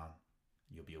calm down,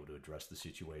 you'll be able to address the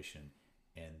situation,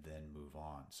 and then move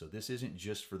on. So this isn't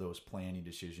just for those planning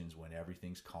decisions when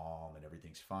everything's calm and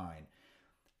everything's fine.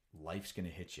 Life's going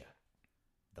to hit you.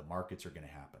 The markets are going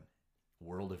to happen.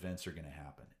 World events are going to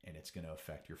happen, and it's going to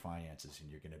affect your finances, and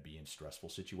you're going to be in stressful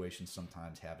situations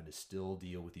sometimes, having to still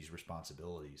deal with these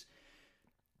responsibilities.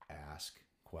 Ask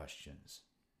questions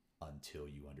until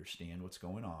you understand what's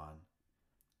going on,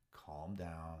 calm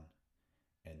down,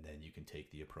 and then you can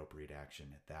take the appropriate action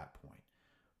at that point.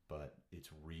 But it's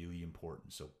really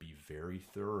important. So be very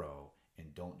thorough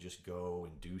and don't just go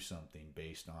and do something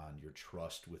based on your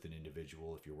trust with an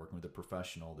individual. If you're working with a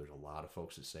professional, there's a lot of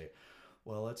folks that say,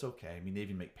 well, that's okay. I mean, they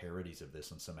even make parodies of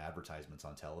this on some advertisements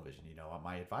on television.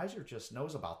 My advisor just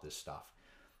knows about this stuff.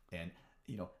 And,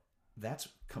 that's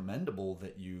commendable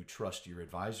that you trust your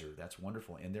advisor. That's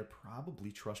wonderful. And they're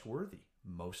probably trustworthy.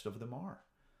 Most of them are.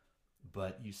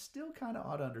 But you still kind of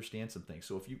ought to understand some things.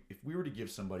 So if we were to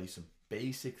give somebody some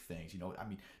basic things,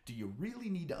 do you really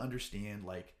need to understand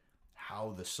like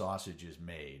how the sausage is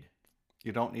made?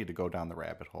 You don't need to go down the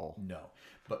rabbit hole. No.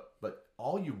 But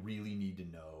all you really need to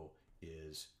know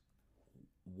is,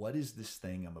 what is this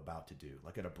thing I'm about to do?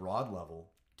 Like at a broad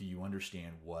level, do you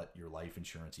understand what your life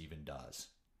insurance even does?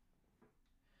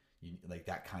 Like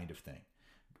that kind of thing.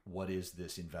 What is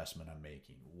this investment I'm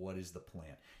making? What is the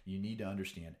plan? You need to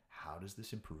understand, how does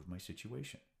this improve my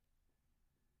situation?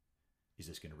 Is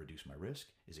this going to reduce my risk?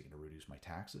 Is it going to reduce my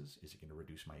taxes? Is it going to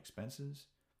reduce my expenses?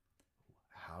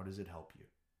 How does it help you?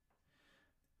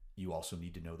 You also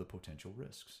need to know the potential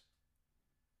risks.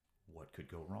 What could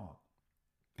go wrong?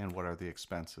 And what are the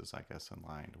expenses, I guess, in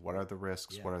line? What are the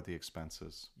risks? Yeah. What are the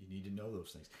expenses? You need to know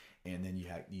those things. And then you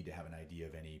need to have an idea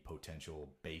of any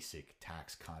potential basic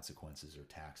tax consequences or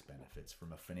tax benefits.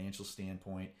 From a financial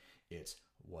standpoint, it's,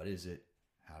 what is it?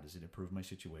 How does it improve my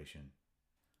situation?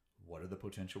 What are the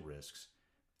potential risks?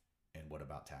 And what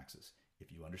about taxes?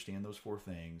 If you understand those four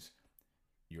things,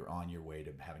 you're on your way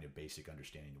to having a basic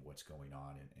understanding of what's going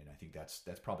on. And I think that's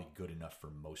probably good enough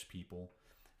for most people.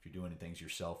 If you're doing things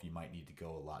yourself, you might need to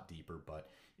go a lot deeper.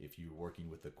 But if you're working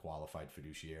with a qualified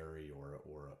fiduciary or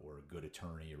a good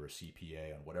attorney or a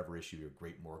CPA on whatever issue, a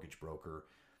great mortgage broker,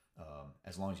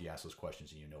 as long as you ask those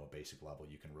questions and you know a basic level,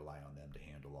 you can rely on them to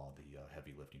handle all the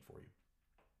heavy lifting for you.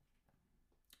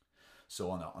 So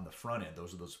on the front end,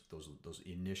 those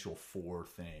initial four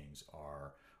things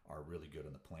are really good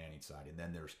on the planning side. And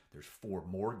then there's four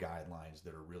more guidelines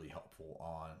that are really helpful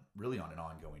on an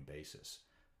ongoing basis.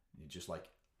 Just like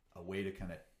a way to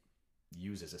kind of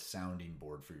use as a sounding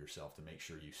board for yourself to make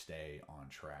sure you stay on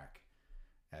track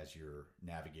as you're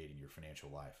navigating your financial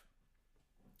life.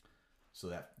 So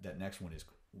that next one is,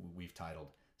 we've titled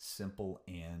Simple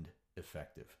and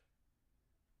Effective.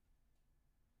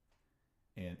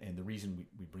 And the reason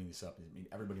we bring this up is,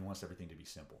 everybody wants everything to be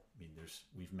simple.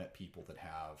 We've met people that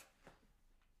have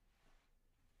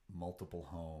multiple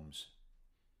homes,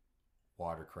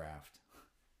 watercraft,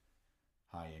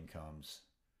 high incomes,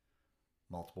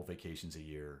 multiple vacations a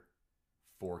year,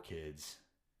 4 kids,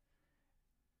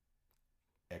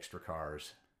 extra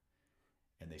cars,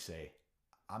 and they say,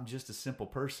 I'm just a simple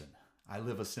person. I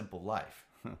live a simple life.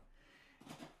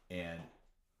 And,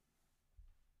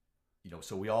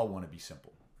 so we all want to be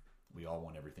simple. We all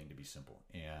want everything to be simple.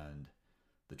 And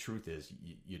the truth is,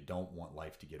 you don't want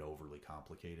life to get overly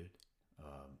complicated.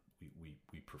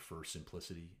 We prefer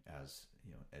simplicity as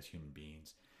human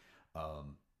beings.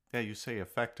 Yeah, you say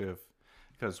effective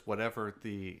because whatever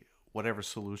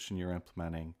solution you're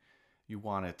implementing, you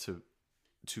want it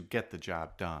to get the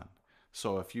job done.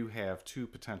 So if you have 2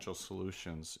 potential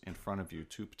solutions in front of you,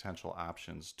 2 potential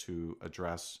options to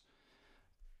address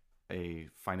a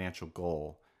financial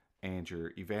goal, and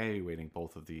you're evaluating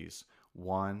both of these,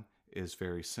 one is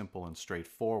very simple and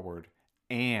straightforward,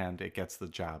 and it gets the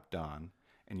job done.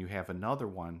 And you have another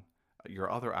one, your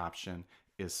other option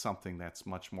is something that's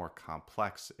much more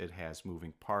complex. It has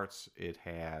moving parts. It's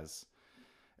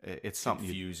something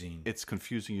confusing. It's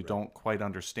confusing. You don't quite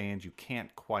understand. You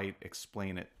can't quite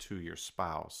explain it to your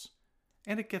spouse,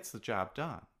 and it gets the job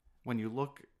done. When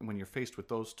you're faced with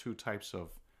those 2 types of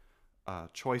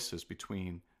choices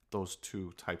between those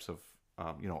 2 types of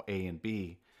A and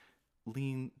B,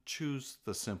 choose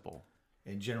the simple.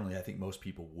 And generally, I think most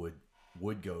people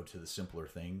would go to the simpler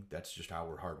thing. That's just how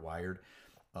we're hardwired.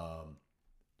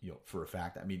 For a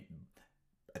fact.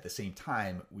 At the same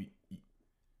time,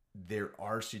 there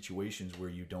are situations where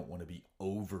you don't want to be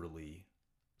overly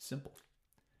simple.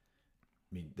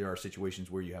 I mean, there are situations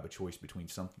where you have a choice between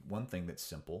one thing that's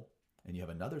simple and you have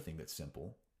another thing that's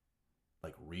simple,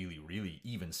 like really, really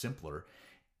even simpler.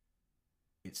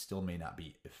 It still may not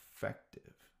be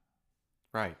effective.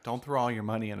 Right. Don't throw all your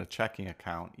money in a checking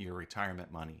account, your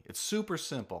retirement money. It's super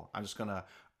simple. I'm just going to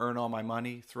earn all my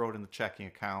money, throw it in the checking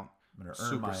account. I'm going to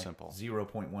earn my simple.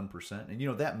 0.1%. And, you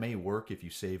know, that may work if you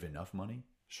save enough money.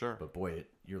 Sure. But, boy,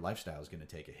 your lifestyle is going to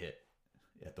take a hit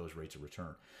at those rates of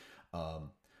return.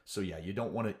 So, yeah, you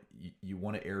don't want to – you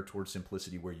want to err towards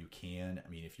simplicity where you can. I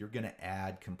mean, if you're going to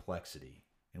add complexity,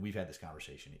 and we've had this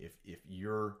conversation, if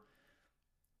you're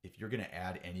going to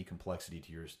add any complexity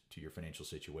to your financial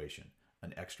situation,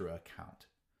 an extra account,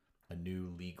 a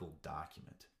new legal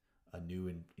document, a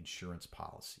new insurance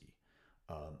policy,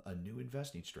 a new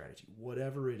investing strategy,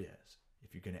 whatever it is,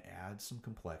 if you're going to add some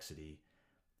complexity,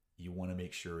 you want to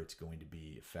make sure it's going to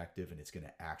be effective and it's going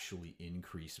to actually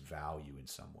increase value in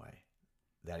some way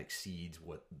that exceeds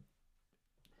what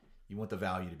you want the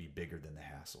value to be bigger than the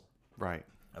hassle. Right.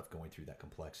 Of going through that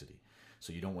complexity.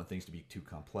 So you don't want things to be too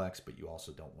complex, but you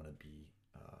also don't want to be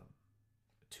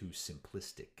too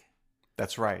simplistic.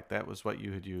 That's right. That was what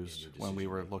you had used when we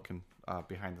were looking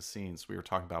behind the scenes. We were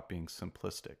talking about being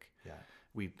simplistic. Yeah.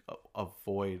 We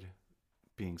avoid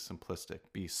being simplistic.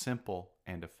 Be simple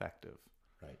and effective.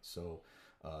 Right. So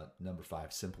number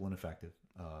 5, simple and effective.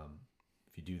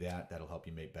 If you do that, that'll help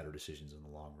you make better decisions in the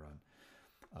long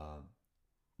run.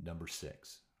 Number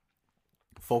 6.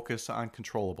 Focus on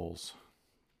controllables.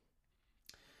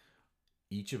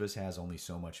 Each of us has only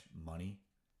so much money,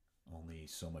 only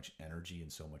so much energy,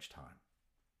 and so much time.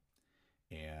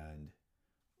 And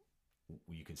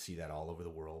you can see that all over the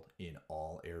world in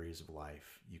all areas of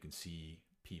life. You can see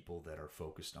people that are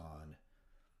focused on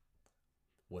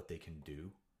what they can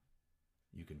do.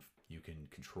 You can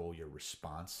control your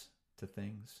response to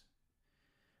things.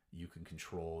 You can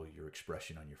control your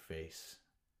expression on your face.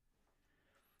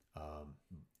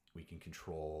 We can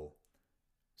control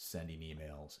sending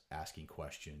emails, asking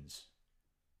questions,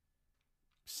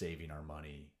 saving our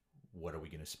money. What are we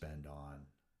going to spend on?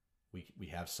 We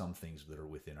have some things that are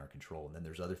within our control. And then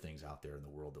there's other things out there in the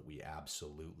world that we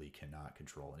absolutely cannot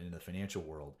control. And in the financial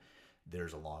world,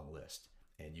 there's a long list.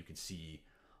 And you can see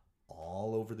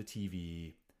all over the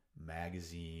TV,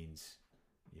 magazines,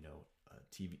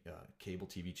 TV, cable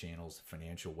TV channels,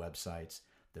 financial websites.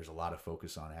 There's a lot of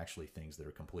focus on actually things that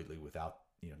are completely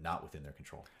not within their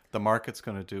control. The market's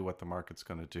going to do what the market's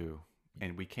going to do,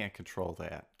 and we can't control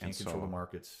that. Can't control the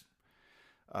markets.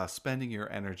 Spending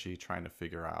your energy trying to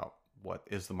figure out what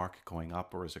is the market going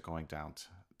up or is it going down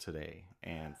today,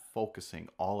 and focusing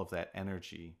all of that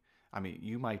energy. I mean,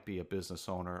 you might be a business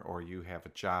owner or you have a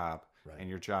job, right, and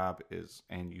your job is,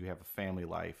 and you have a family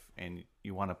life, and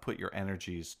you want to put your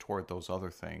energies toward those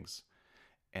other things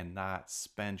and not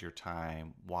spend your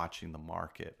time watching the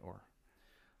market.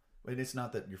 But it's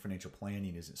not that your financial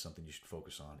planning isn't something you should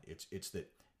focus on. It's that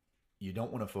you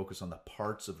don't want to focus on the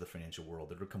parts of the financial world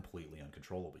that are completely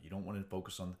uncontrollable. You don't want to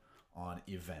focus on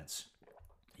events.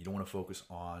 You don't want to focus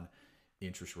on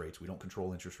interest rates. We don't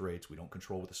control interest rates. We don't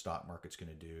control what the stock market's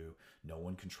going to do. No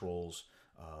one controls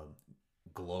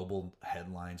global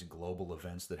headlines and global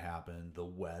events that happen, the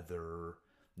weather,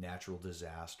 natural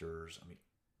disasters. I mean,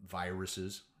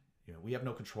 viruses. We have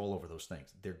no control over those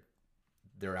things.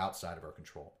 They're outside of our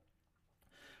control.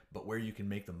 But where you can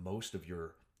make the most of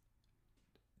your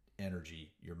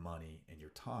energy, your money, and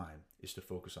your time is to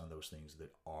focus on those things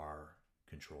that are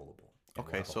controllable.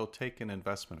 Okay, so take an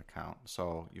investment account.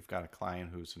 So you've got a client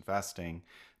who's investing.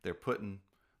 They're putting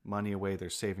money away. They're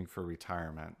saving for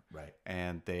retirement. Right.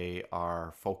 And they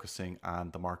are focusing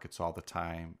on the markets all the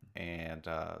time and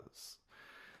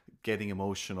getting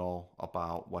emotional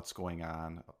about what's going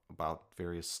on, about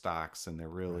various stocks. And they're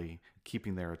really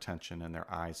keeping their attention and their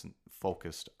eyes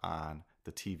focused on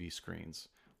the TV screens.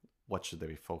 What should they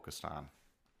be focused on?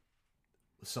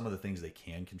 Some of the things they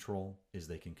can control is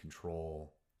they can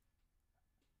control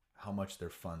how much they're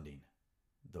funding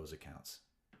those accounts.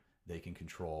 They can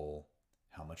control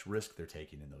how much risk they're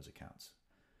taking in those accounts.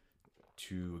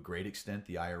 To a great extent,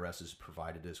 the IRS has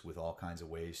provided us with all kinds of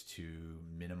ways to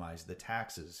minimize the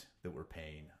taxes that we're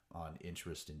paying on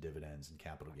interest and dividends and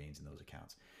capital gains in those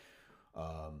accounts.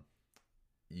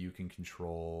 You can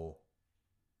control.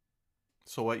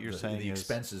 So what you're saying is the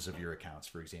expenses of your accounts,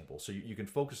 for example. So you can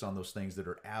focus on those things that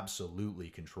are absolutely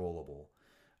controllable.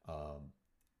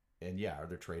 And yeah, are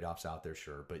there trade-offs out there?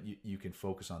 Sure. But you can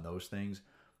focus on those things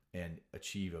and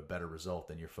achieve a better result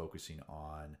than you're focusing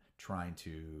on trying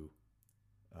to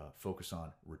focus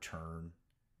on return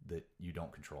that you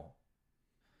don't control.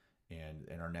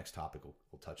 And our next topic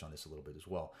will touch on this a little bit as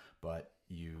well. But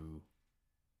you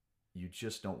you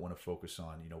just don't want to focus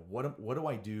on, what do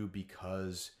I do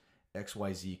because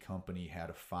XYZ company had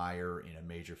a fire in a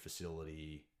major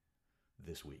facility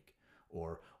this week?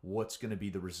 Or what's going to be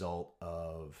the result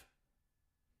of,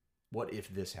 what if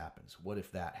this happens? What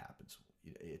if that happens?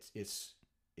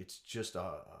 It's just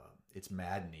it's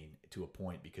maddening to a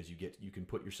point, because you can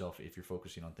put yourself, if you're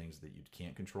focusing on things that you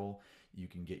can't control, you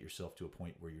can get yourself to a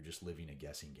point where you're just living a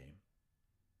guessing game.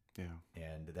 Yeah.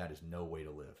 And that is no way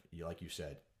to live. Like you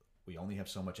said, we only have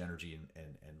so much energy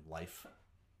and life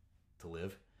to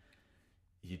live.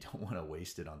 You don't want to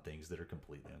waste it on things that are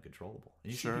completely uncontrollable.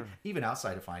 And Sure. Even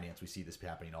outside of finance, we see this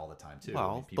happening all the time too.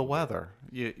 Well, the weather.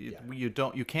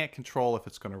 You can't control if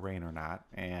it's going to rain or not,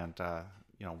 and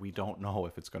we don't know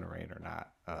if it's going to rain or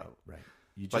not. Right.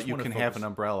 But you can have an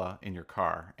umbrella in your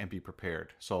car and be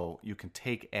prepared, so you can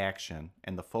take action.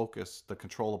 And the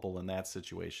controllable in that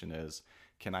situation is,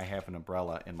 can I have an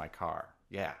umbrella in my car?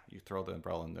 Yeah, you throw the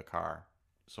umbrella in the car,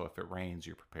 so if it rains,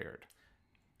 you're prepared.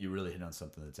 You really hit on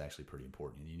something that's actually pretty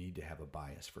important. You need to have a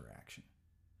bias for action.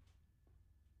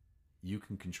 You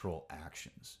can control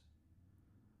actions.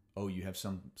 Oh, you have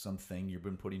something you've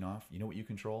been putting off. You know what you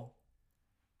control?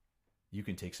 You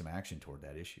can take some action toward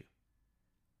that issue.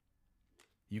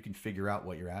 You can figure out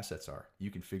what your assets are. You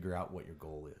can figure out what your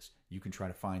goal is. You can try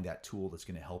to find that tool that's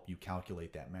going to help you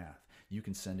calculate that math. You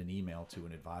can send an email to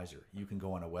an advisor. You can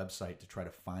go on a website to try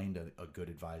to find a good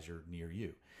advisor near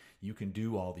you. You can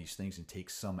do all these things and take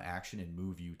some action and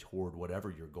move you toward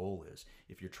whatever your goal is.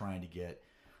 If you're trying to get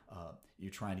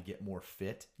more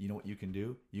fit, you know what you can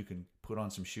do? You can put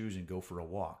on some shoes and go for a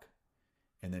walk.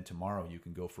 And then tomorrow you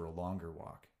can go for a longer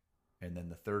walk. And then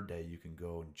the third day you can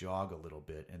go and jog a little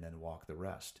bit and then walk the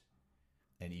rest.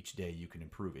 And each day you can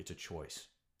improve. It's a choice.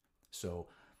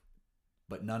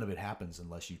 But none of it happens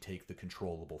unless you take the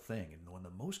controllable thing. And one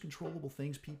of the most controllable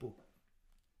things people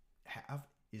have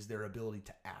is their ability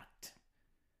to act.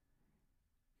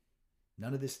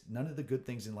 None of the good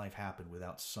things in life happen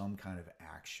without some kind of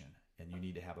action. And you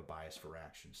need to have a bias for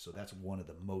action. So that's one of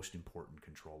the most important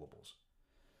controllables.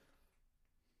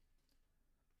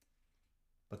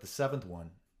 But the seventh one,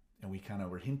 and we kind of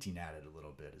were hinting at it a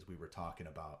little bit as we were talking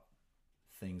about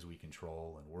things we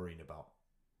control and worrying about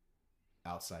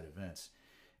outside events.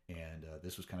 And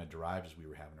this was kind of derived as we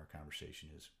were having our conversation,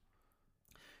 is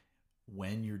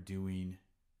when you're doing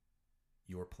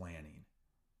your planning,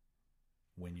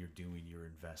 when you're doing your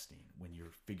investing, when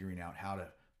you're figuring out how to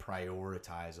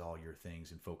prioritize all your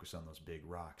things and focus on those big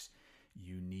rocks,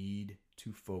 you need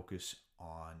to focus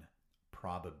on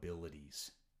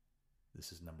probabilities.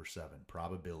 This is number 7,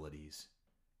 probabilities,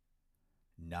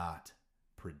 not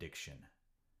prediction.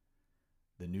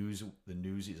 The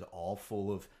news is all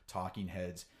full of talking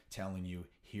heads telling you,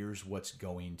 here's what's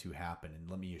going to happen. And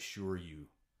let me assure you,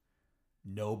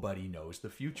 nobody knows the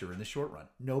future in the short run.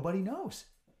 Nobody knows.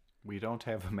 We don't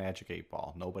have a magic 8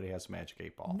 ball. Nobody has a magic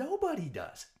 8 ball. Nobody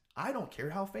does. I don't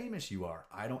care how famous you are.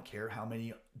 I don't care how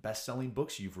many best-selling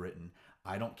books you've written.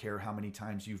 I don't care how many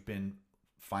times you've been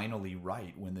finally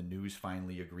right when the news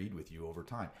finally agreed with you over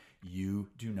time. You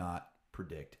do not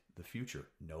predict the future.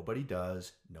 Nobody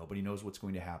does. Nobody knows what's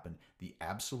going to happen. The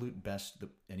absolute best that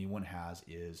anyone has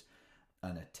is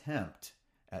an attempt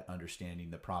at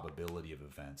understanding the probability of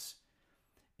events.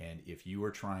 And if you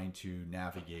are trying to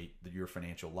navigate your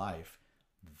financial life,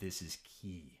 this is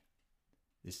key.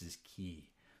 This is key.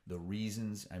 The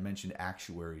reasons I mentioned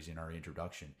actuaries in our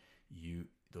introduction,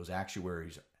 those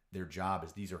actuaries, their job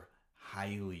is, these are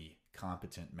highly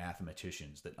competent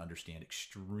mathematicians that understand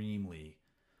extremely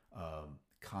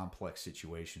complex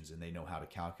situations, and they know how to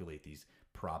calculate these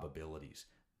probabilities.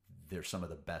 They're some of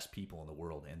the best people in the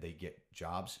world, and they get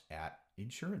jobs at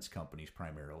insurance companies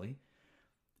primarily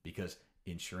because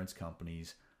insurance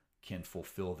companies can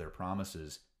fulfill their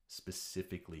promises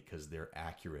specifically because they're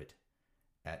accurate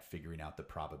at figuring out the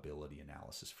probability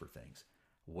analysis for things.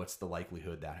 What's the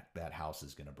likelihood that house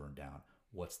is going to burn down?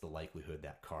 What's the likelihood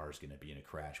that car is going to be in a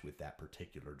crash with that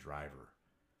particular driver?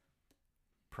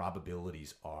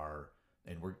 Probabilities are,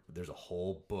 and there's a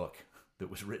whole book that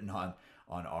was written on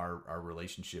our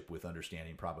relationship with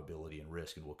understanding probability and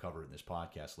risk, and we'll cover it in this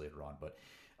podcast later on. But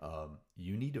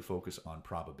you need to focus on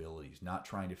probabilities, not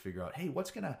trying to figure out, hey,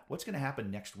 what's gonna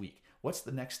happen next week? What's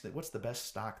the best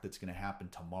stock that's gonna happen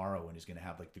tomorrow and is gonna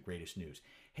have like the greatest news?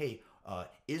 Hey,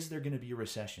 is there gonna be a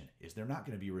recession? Is there not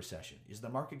gonna be a recession? Is the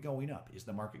market going up? Is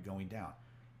the market going down?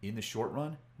 In the short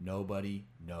run, nobody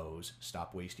knows.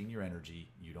 Stop wasting your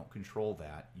energy. You don't control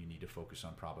that. You need to focus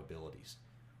on probabilities.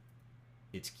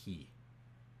 It's key.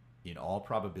 In all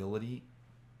probability,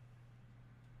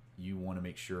 you want to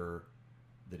make sure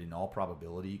that in all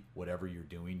probability, whatever you're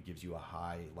doing gives you a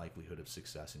high likelihood of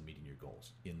success in meeting your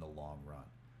goals in the long run.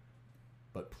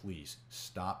 But please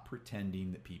stop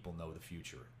pretending that people know the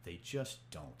future. They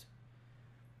just don't.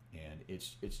 And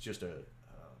it's just I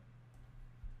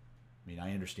mean,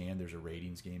 I understand there's a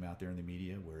ratings game out there in the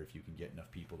media where if you can get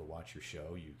enough people to watch your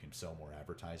show, you can sell more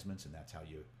advertisements, and that's how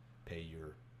you pay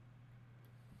your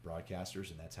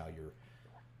broadcasters, and that's how your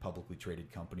publicly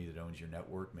traded company that owns your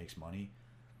network makes money.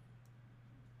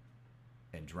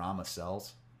 And drama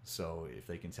sells. So if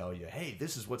they can tell you, hey,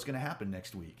 this is what's going to happen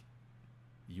next week,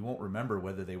 you won't remember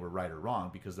whether they were right or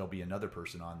wrong because there'll be another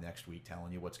person on next week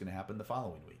telling you what's going to happen the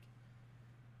following week.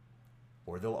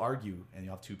 Or they'll argue, and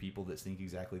you'll have two people that think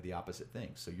exactly the opposite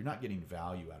thing. So you're not getting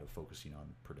value out of focusing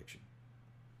on prediction.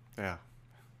 Yeah.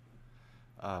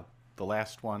 The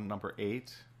last one, number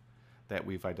 8, that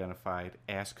we've identified,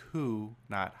 ask who,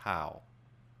 not how.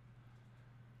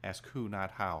 Ask who,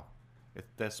 not how.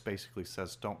 This basically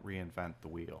says don't reinvent the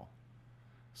wheel.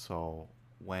 So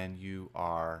when you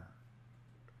are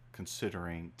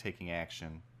considering taking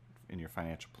action in your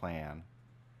financial plan,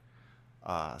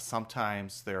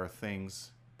 sometimes there are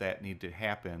things that need to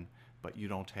happen, but you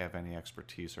don't have any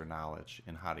expertise or knowledge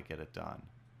in how to get it done.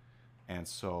 And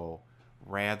so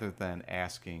rather than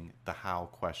asking the how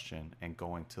question and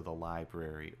going to the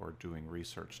library or doing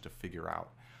research to figure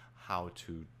out how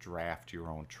to draft your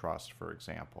own trust, for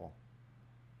example,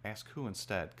 ask who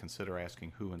instead. Consider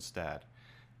asking who instead,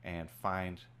 and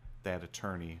find that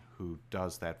attorney who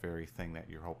does that very thing that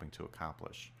you're hoping to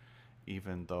accomplish.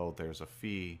 Even though there's a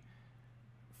fee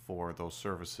for those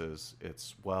services,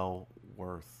 it's well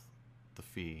worth the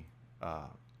fee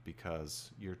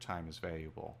because your time is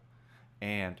valuable,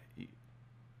 and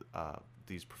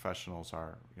these professionals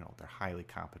are, they're highly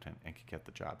competent and can get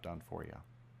the job done for you.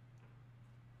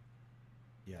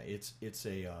 Yeah, it's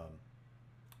a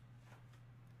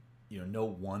no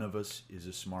one of us is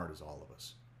as smart as all of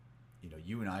us.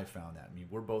 You and I found that. I mean,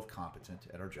 we're both competent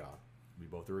at our job. We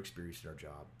both are experienced at our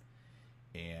job,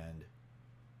 and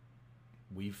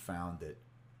we've found that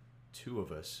two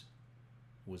of us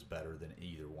was better than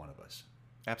either one of us.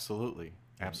 Absolutely.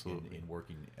 In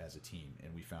working as a team,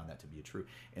 and we found that to be true.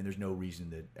 And there's no reason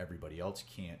that everybody else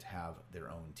can't have their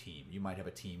own team. You might have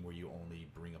a team where you only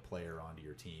bring a player onto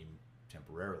your team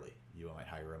temporarily. You might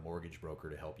hire a mortgage broker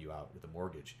to help you out with a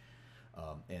mortgage,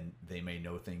 and they may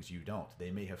know things you don't.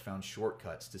 They may have found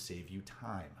shortcuts to save you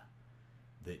time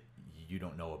that you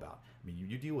don't know about. I mean,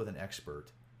 you deal with an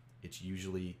expert, it's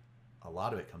usually, a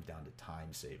lot of it comes down to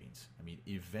time savings. I mean,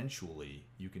 eventually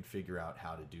you can figure out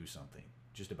how to do something,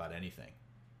 just about anything.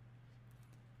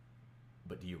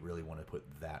 But do you really want to put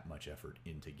that much effort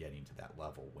into getting to that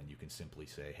level when you can simply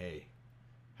say, hey,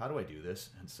 how do I do this?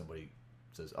 And somebody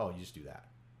says, oh, you just do that.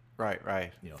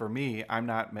 Right. For me, I'm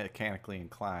not mechanically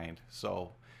inclined.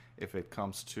 So if it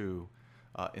comes to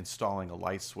installing a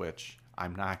light switch,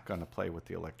 I'm not going to play with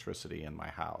the electricity in my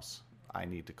house. I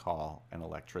need to call an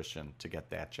electrician to get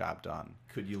that job done.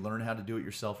 Could you learn how to do it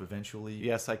yourself eventually?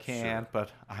 Yes, I can, sure.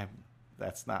 But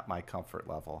that's not my comfort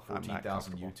level.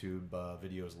 14,000 YouTube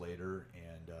videos later,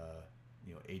 and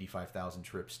 85,000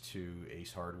 trips to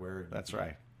Ace Hardware. That's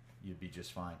right. You'd be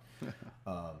just fine.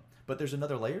 But there's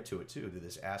another layer to it too. To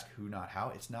this ask who, not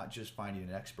how. It's not just finding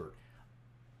an expert.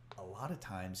 A lot of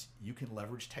times you can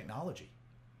leverage technology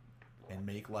and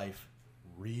make life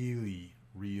really,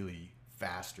 really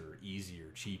faster,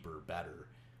 easier, cheaper, better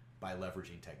by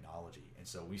leveraging technology. And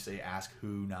so we say ask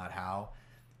who, not how.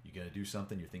 You're going to do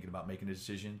something, you're thinking about making a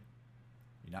decision,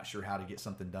 you're not sure how to get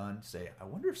something done, say, I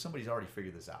wonder if somebody's already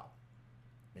figured this out.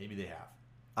 Maybe they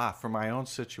have. For my own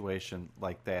situation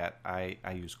like that, I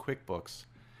use QuickBooks,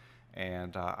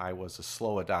 and I was a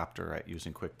slow adopter at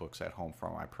using QuickBooks at home for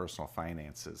my personal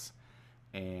finances.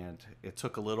 And it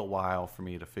took a little while for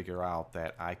me to figure out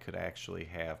that I could actually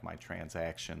have my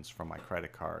transactions from my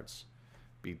credit cards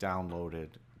be downloaded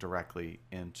directly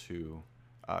into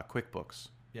QuickBooks.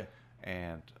 Yeah.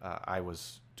 And I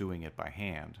was doing it by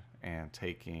hand and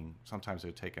sometimes it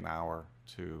would take an hour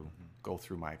to go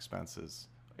through my expenses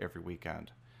every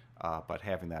weekend. But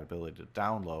having that ability to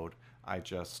download,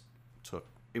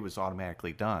 it was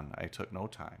automatically done. I took no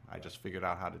time. I just figured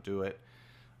out how to do it.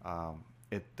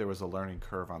 There was a learning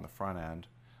curve on the front end,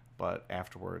 but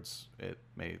afterwards it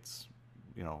made,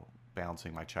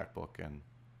 balancing my checkbook and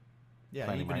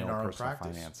planning even my in own our own personal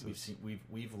practice, finances.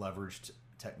 we've leveraged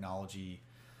technology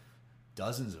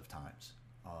dozens of times,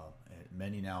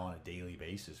 many now on a daily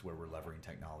basis, where we're leveraging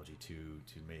technology to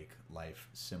make life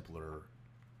simpler,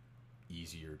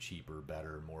 easier, cheaper,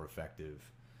 better, more effective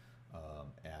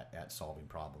at solving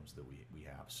problems that we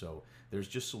have. So there's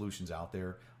just solutions out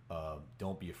there.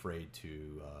 don't be afraid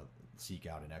to seek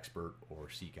out an expert or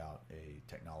seek out a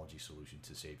technology solution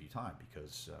to save you time,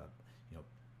 because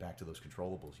back to those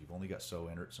controllables, you've only got so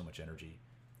much energy,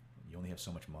 you only have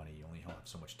so much money, you only have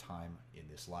so much time in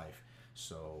this life.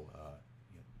 So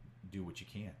do what you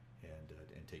can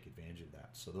and take advantage of that.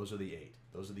 So those are the 8.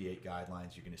 Those are the 8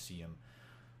 guidelines. You're going to see them.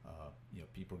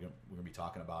 We're going to be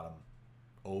talking about them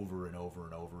over and over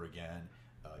and over again.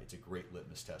 It's a great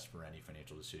litmus test for any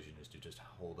financial decision, is to just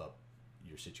hold up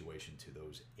your situation to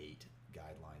those 8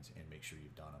 guidelines and make sure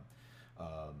you've done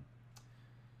them.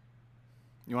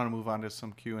 You want to move on to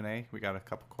some Q&A? We got a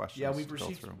couple questions. Yeah,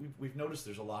 we've noticed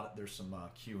there's some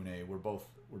Q&A. We're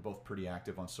both pretty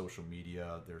active on social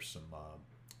media. There's some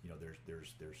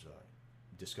there's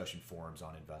discussion forums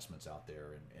on investments out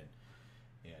there, and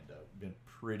been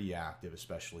pretty active,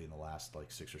 especially in the last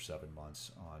 6 or 7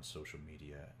 months on social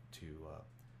media to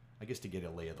I guess to get a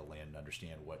lay of the land and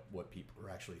understand what people are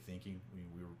actually thinking.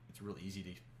 It's really easy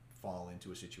to fall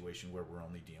into a situation where we're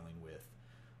only dealing with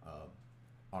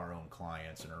our own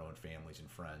clients and our own families and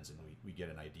friends, and we get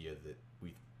an idea that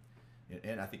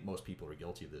and I think most people are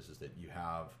guilty of this, is that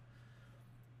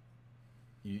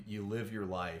you live your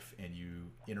life and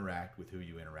you interact with who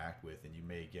you interact with, and you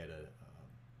may get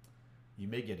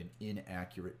an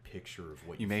inaccurate picture of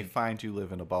what you may find you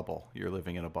live in a bubble. You're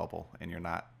living in a bubble, and you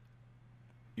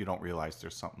don't realize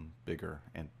there's something bigger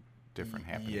and different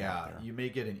happening out there. You may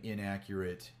get an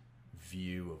inaccurate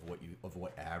view of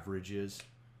what average is.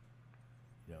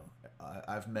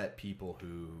 I've met people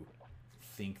who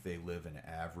think they live an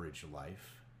average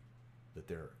life, that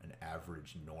they're an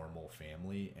average normal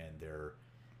family, and they're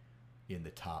in the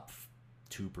top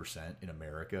 2% in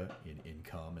America in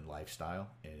income and lifestyle,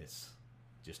 and it's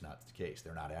just not the case.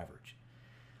 They're not average.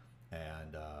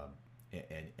 And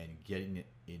getting it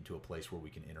into a place where we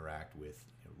can interact with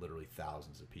literally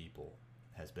thousands of people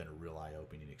has been a real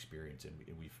eye-opening experience, and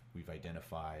we've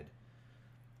identified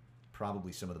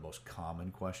probably some of the most common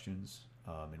questions,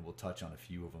 and we'll touch on a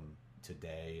few of them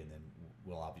today, and then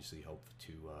we'll obviously hope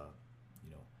to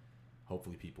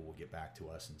hopefully people will get back to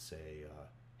us and say,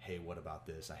 hey, what about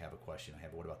this? I have a question.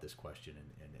 What about this question?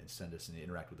 And send us and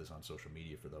interact with us on social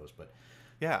media for those. But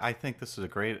yeah, I think this is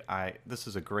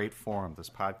a great forum, this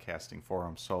podcasting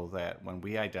forum, so that when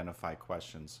we identify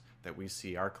questions that we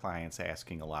see our clients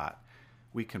asking a lot,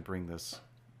 we can bring this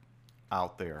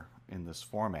out there in this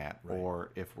format. Right.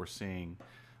 Or if we're seeing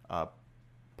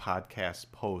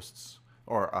podcast posts,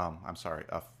 or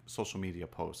social media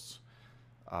posts,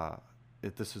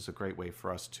 this is a great way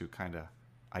for us to kind of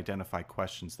identify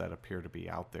questions that appear to be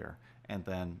out there. And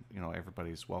then,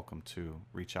 everybody's welcome to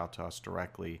reach out to us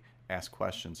directly, ask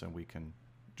questions, and we can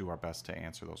do our best to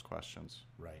answer those questions.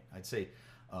 Right. I'd say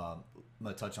I'm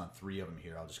going to touch on 3 of them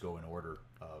here. I'll just go in order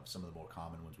of some of the more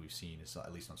common ones we've seen,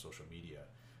 at least on social media.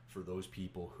 For those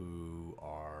people who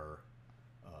are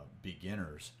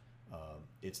beginners,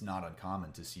 it's not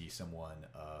uncommon to see someone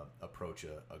approach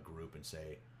a group and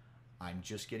say, I'm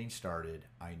just getting started.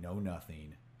 I know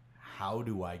nothing. How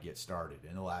do I get started?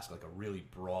 And they'll ask a really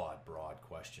broad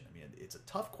question. I mean, it's a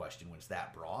tough question when it's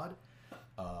that broad,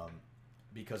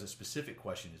 because a specific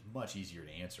question is much easier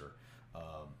to answer.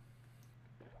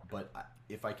 But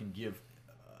if I can give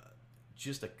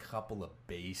just a couple of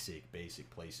basic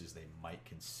places they might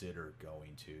consider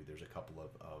going to, there's a couple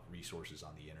of resources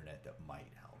on the internet that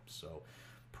might help. So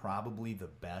probably the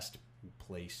best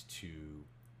place to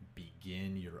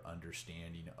begin your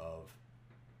understanding of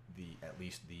at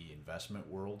least the investment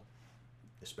world,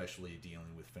 especially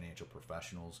dealing with financial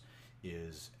professionals,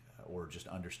 or just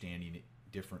understanding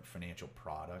different financial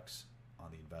products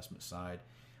on the investment side,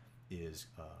 is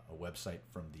a website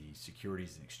from the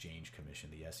Securities and Exchange Commission.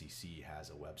 The SEC has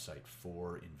a website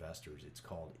for investors. It's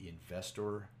called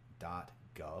investor.gov.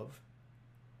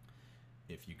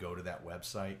 If you go to that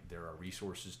website, there are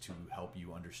resources to help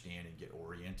you understand and get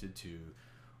oriented to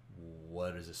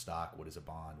what is a stock, what is a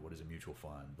bond, what is a mutual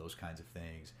fund, those kinds of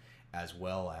things, as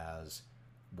well as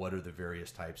what are the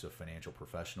various types of financial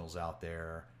professionals out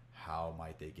there, how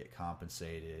might they get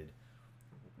compensated,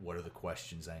 what are the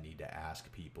questions I need to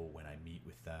ask people when I meet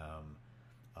with them,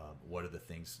 what are the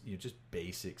things, just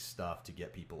basic stuff to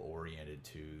get people oriented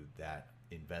to that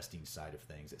investing side of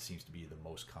things. That seems to be the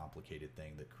most complicated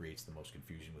thing that creates the most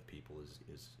confusion with people, is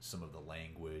some of the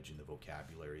language and the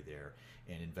vocabulary there.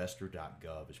 And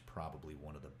investor.gov is probably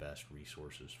one of the best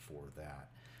resources for that.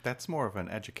 That's more of an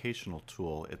educational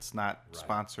tool. It's not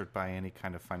sponsored by any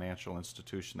kind of financial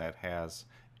institution that has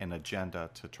an agenda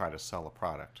to try to sell a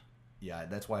product. Yeah,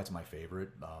 that's why it's my favorite.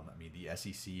 The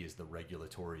SEC is the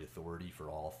regulatory authority for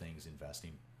all things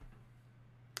investing.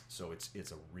 So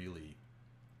it's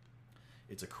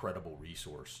it's a credible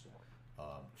resource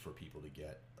for people to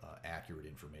get accurate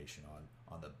information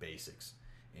on the basics.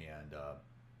 And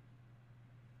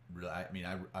really, I mean,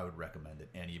 I would recommend that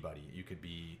anybody, you could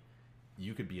be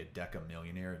a deca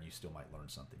millionaire and you still might learn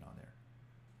something on there.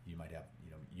 You might have,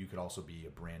 you could also be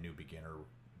a brand new beginner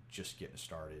just getting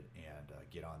started and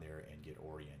get on there and get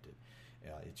oriented.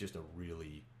 It's just a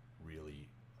really, really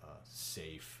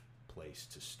safe place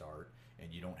to start,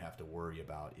 and you don't have to worry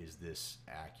about, is this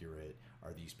accurate?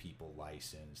 Are these people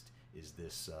licensed? Is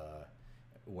this,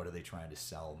 what are they trying to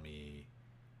sell me?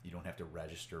 You don't have to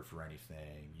register for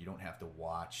anything. You don't have to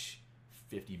watch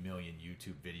 50 million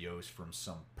YouTube videos from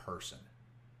some person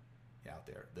out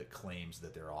there that claims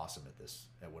that they're awesome at this,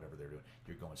 at whatever they're doing.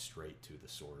 You're going straight to the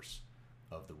source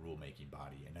of the rulemaking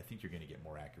body, and I think you're going to get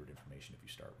more accurate information if you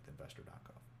start with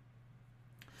investor.gov.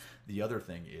 The other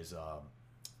thing is,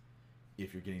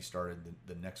 if you're getting started,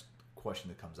 the next question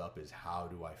that comes up is, how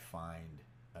do I find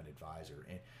an advisor?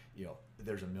 And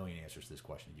there's a million answers to this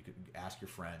question. You can ask your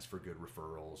friends for good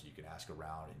referrals. You can ask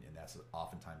around, and that's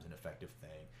oftentimes an effective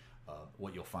thing.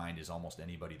 What you'll find is almost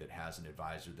anybody that has an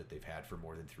advisor that they've had for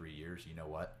more than 3 years, you know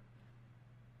what?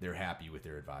 They're happy with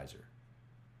their advisor.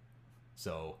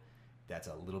 So that's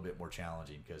a little bit more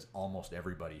challenging, because almost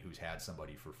everybody who's had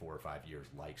somebody for 4 or 5 years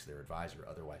likes their advisor.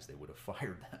 Otherwise, they would have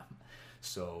fired them.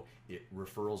 So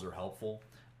referrals are helpful,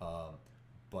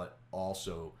 but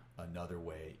also another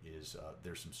way is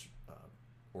there's some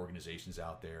organizations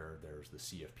out there. There's the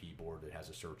CFP board that has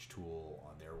a search tool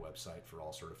on their website for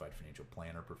all certified financial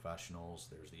planner professionals.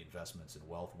 There's the Investments in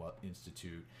Wealth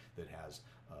Institute that has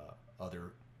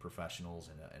other professionals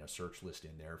and a search list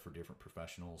in there for different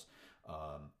professionals.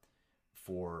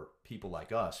 For people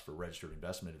like us, for registered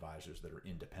investment advisors that are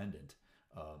independent,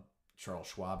 Charles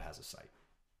Schwab has a site,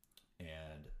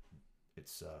 and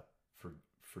it's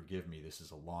forgive me, this is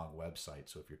a long website,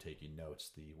 so if you're taking notes,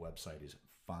 the website is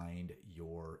Find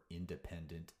Your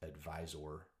Independent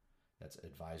Advisor. That's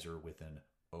advisor with an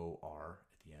OR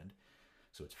at the end.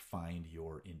 So it's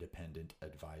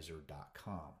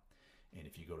findyourindependengadvisor.com. And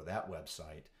if you go to that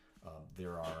website,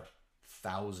 there are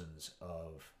thousands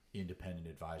of independent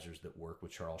advisors that work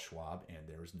with Charles Schwab, and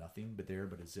there's nothing but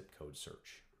a zip code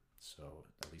search. So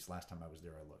at least last time I was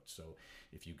there, I looked. So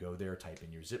if you go there, type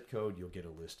in your zip code, you'll get a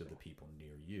list of the people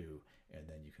near you, and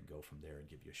then you can go from there and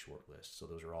give you a short list. So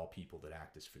those are all people that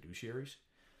act as fiduciaries.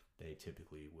 They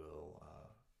typically will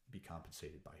be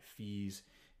compensated by fees,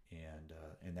 and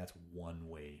that's one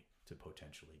way to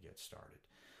potentially get started.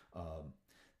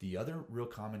 The other real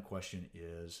common question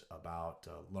is about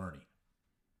learning.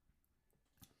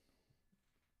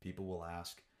 People will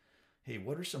ask, hey,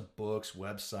 what are some books,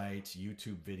 websites,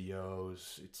 YouTube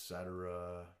videos,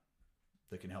 etc.,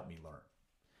 that can help me learn?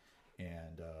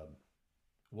 And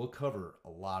we'll cover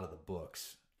a lot of the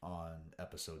books on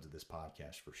episodes of this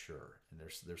podcast for sure. And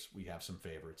we have some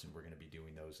favorites, and we're going to be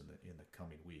doing those in the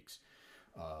coming weeks.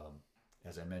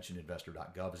 As I mentioned,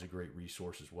 investor.gov is a great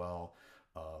resource as well.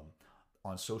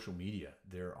 On social media,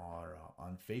 there are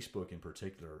on Facebook in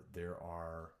particular, there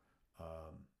are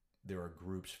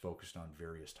groups focused on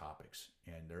various topics,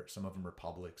 and some of them are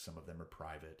public, some of them are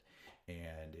private.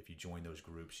 And if you join those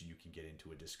groups, you can get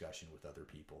into a discussion with other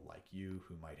people like you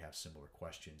who might have similar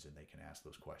questions, and they can ask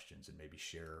those questions and maybe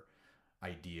share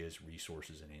ideas,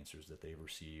 resources, and answers that they've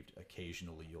received.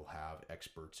 Occasionally, you'll have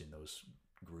experts in those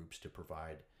groups to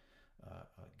provide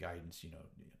guidance.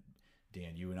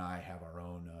 Dan, you and I have our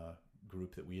own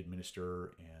group that we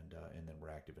administer, and then we're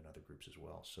active in other groups as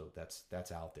well. So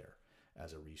that's out there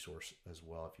as a resource as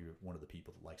well. If you're one of the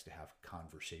people that likes to have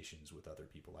conversations with other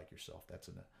people like yourself, that's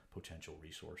a potential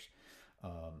resource.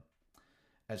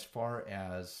 As far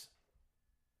as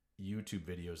YouTube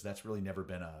videos, that's really never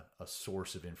been a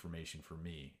source of information for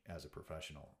me as a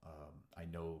professional. I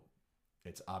know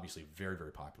it's obviously very,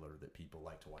 very popular that people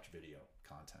like to watch video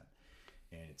content,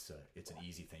 and it's an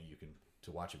easy thing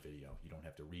to watch a video. You don't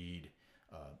have to read.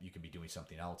 You can be doing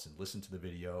something else and listen to the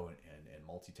video and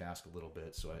multitask a little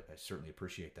bit. So I certainly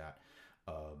appreciate that.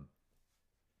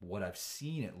 What I've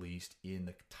seen, at least in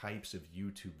the types of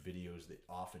YouTube videos that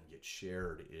often get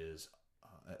shared, is,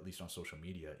 at least on social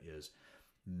media, is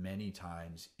many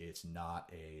times it's not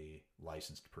a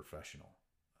licensed professional.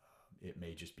 It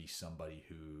may just be somebody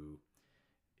who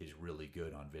is really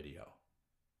good on video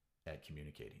at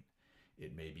communicating.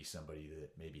 It may be somebody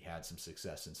that maybe had some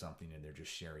success in something and they're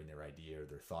just sharing their idea or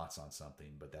their thoughts on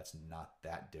something, but that's not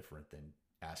that different than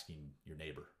asking your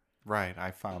neighbor. Right.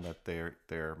 I found that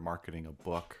they're marketing a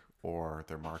book, or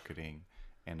they're marketing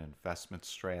an investment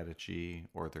strategy,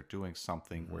 or they're doing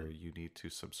something where you need to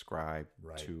subscribe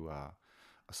to a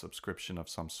subscription of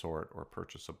some sort or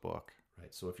purchase a book.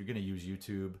 right? So if you're going to use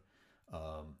YouTube,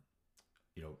 um,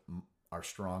 our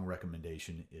strong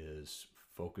recommendation is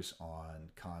focus on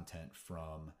content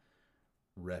from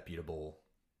reputable,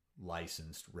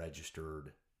 licensed,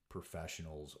 registered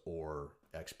professionals or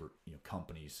expert,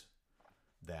 companies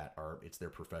that are, it's their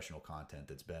professional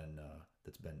content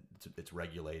it's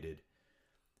regulated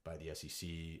by the SEC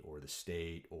or the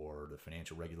state or the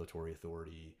Financial Regulatory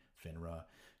Authority, FINRA.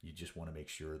 You just want to make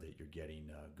sure that you're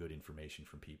getting good information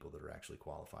from people that are actually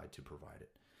qualified to provide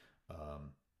it.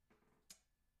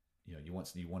 You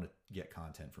want to get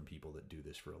content from people that do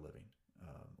this for a living,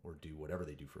 or do whatever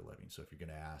they do for a living. So if you're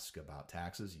going to ask about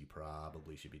taxes, you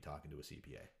probably should be talking to a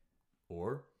CPA.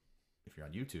 Or if you're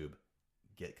on YouTube,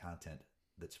 get content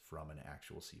that's from an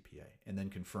actual CPA, and then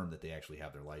confirm that they actually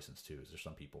have their license too. There's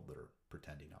some people that are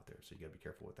pretending out there, so you got to be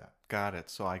careful with that. Got it.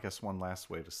 So I guess one last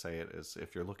way to say it is,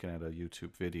 if you're looking at a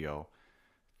YouTube video,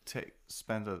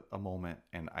 spend a moment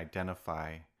and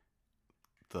identify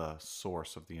the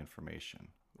source of the information.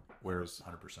 Where's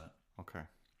 100%. Okay.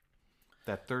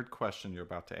 That third question you're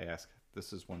about to ask,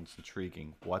 this is one's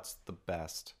intriguing. What's the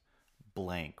best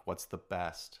blank? What's the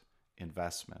best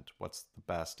investment? What's the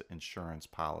best insurance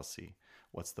policy?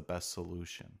 What's the best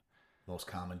solution? Most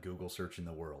common Google search in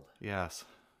the world. Yes.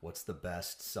 What's the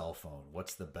best cell phone?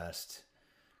 What's the best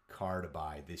car to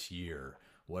buy this year?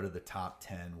 What are the top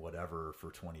 10 whatever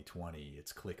for 2020?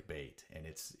 It's clickbait, and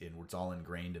it's all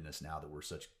ingrained in us now that we're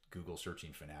such Google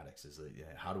searching fanatics.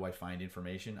 How do I find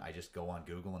information? I just go on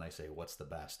Google and I say, what's the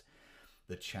best?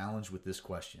 The challenge with this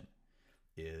question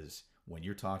is, when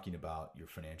you're talking about your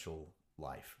financial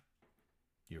life,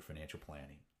 your financial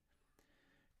planning,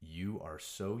 you are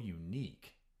so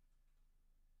unique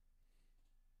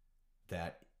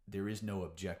that there is no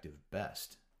objective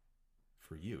best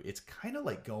for you. It's kind of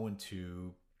like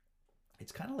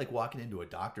walking into a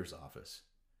doctor's office,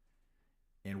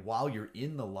 and while you're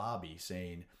in the lobby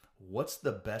saying, what's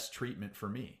the best treatment for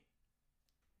me?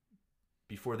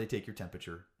 Before they take your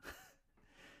temperature,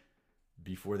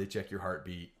 before they check your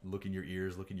heartbeat, look in your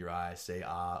ears, look in your eyes, say,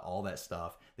 all that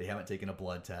stuff. They haven't taken a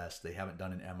blood test. They haven't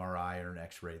done an MRI or an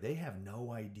X-ray. They have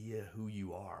no idea who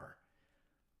you are.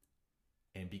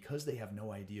 And because they have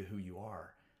no idea who you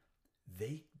are,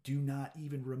 they do not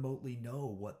even remotely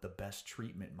know what the best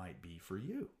treatment might be for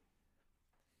you.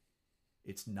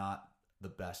 It's not the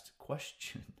best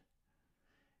question.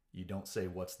 You don't say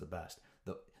what's the best.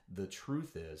 The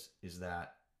truth is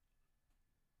that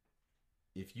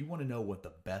if you want to know what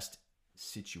the best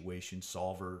situation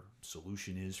solver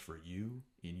solution is for you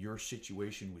in your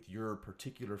situation with your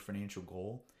particular financial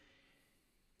goal,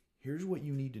 here's what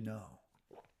you need to know.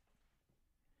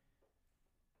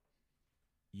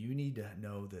 You need to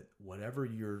know that whatever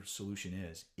your solution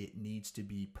is, it needs to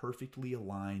be perfectly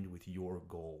aligned with your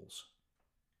goals,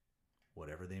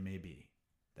 whatever they may be.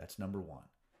 That's number one.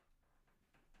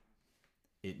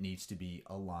 It needs to be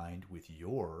aligned with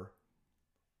your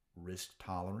risk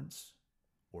tolerance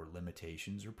or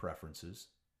limitations or preferences.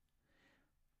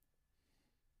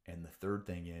 And the third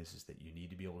thing is that you need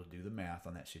to be able to do the math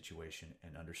on that situation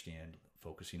and understand,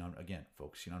 focusing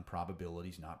on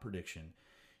probabilities, not prediction.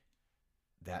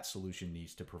 That solution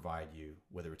needs to provide you,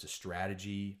 whether it's a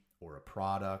strategy or a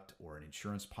product or an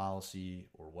insurance policy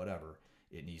or whatever,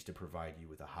 it needs to provide you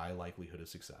with a high likelihood of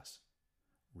success,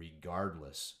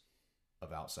 regardless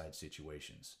of outside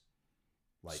situations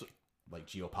like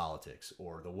geopolitics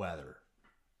or the weather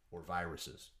or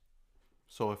viruses.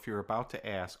 So if you're about to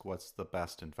ask what's the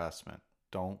best investment,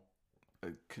 don't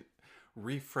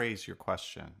rephrase your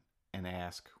question and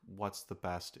ask what's the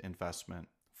best investment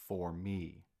for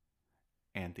me.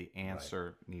 And the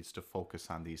answer needs to focus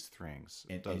on these things.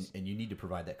 And you need to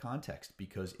provide that context,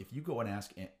 because if you go and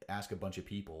ask a bunch of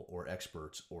people or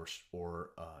experts or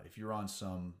if you're on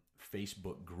some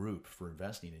Facebook group for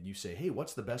investing and you say, hey,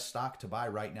 what's the best stock to buy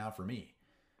right now for me?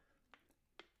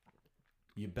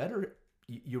 You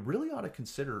really ought to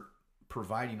consider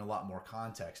providing a lot more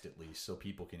context, at least, so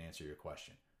people can answer your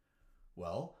question.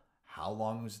 Well, how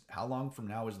long from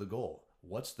now is the goal?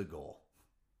 What's the goal?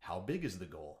 How big is the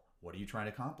goal? What are you trying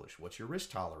to accomplish? What's your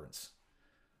risk tolerance?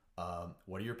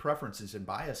 What are your preferences and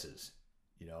biases?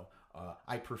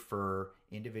 I prefer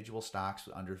individual stocks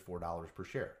under $4 per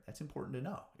share. That's important to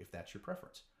know if that's your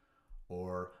preference.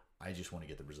 Or I just want to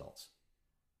get the results.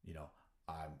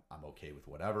 I'm okay with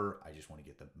whatever. I just want to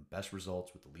get the best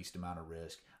results with the least amount of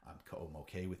risk. I'm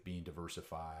okay with being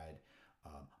diversified.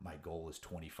 My goal is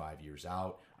 25 years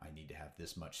out. I need to have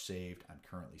this much saved. I'm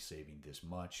currently saving this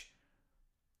much.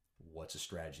 What's a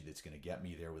strategy that's going to get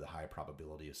me there with a high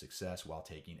probability of success while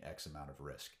taking X amount of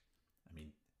risk? I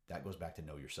mean, that goes back to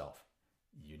know yourself.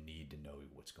 You need to know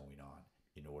what's going on,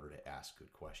 in order to ask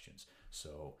good questions.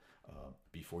 So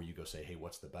before you go say, hey,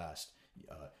 what's the best?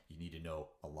 You need to know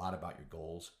a lot about your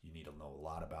goals. You need to know a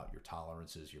lot about your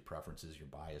tolerances, your preferences, your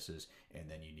biases, and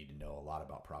then you need to know a lot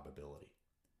about probability.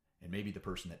 And maybe the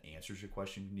person that answers your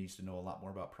question needs to know a lot more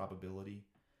about probability,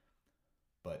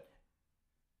 but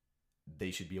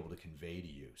they should be able to convey to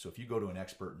you. So if you go to an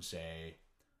expert and say,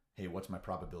 hey, what's my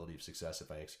probability of success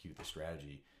if I execute this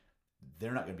strategy?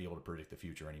 They're not going to be able to predict the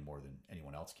future any more than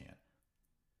anyone else can.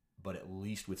 But at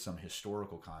least with some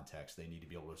historical context, they need to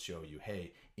be able to show you,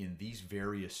 hey, in these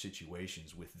various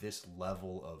situations with this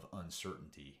level of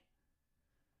uncertainty,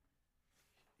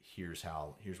 here's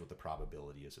what the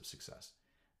probability is of success.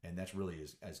 And that's really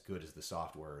as good as the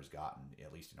software has gotten,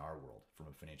 at least in our world, from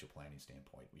a financial planning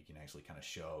standpoint. We can actually kind of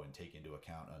show and take into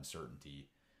account uncertainty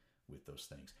with those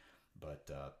things. But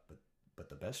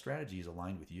the best strategy is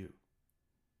aligned with you.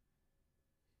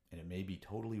 And it may be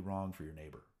totally wrong for your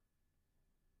neighbor.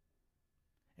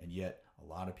 And yet, a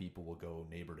lot of people will go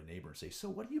neighbor to neighbor and say, so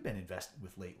what have you been investing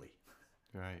with lately?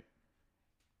 Right.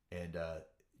 And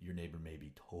your neighbor may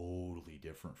be totally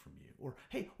different from you. Or,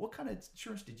 hey, what kind of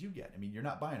insurance did you get? I mean, you're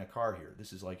not buying a car here.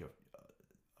 This is like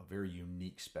a very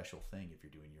unique, special thing if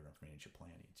you're doing your own financial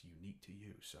planning. It's unique to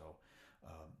you. So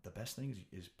the best thing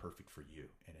is perfect for you,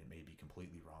 and it may be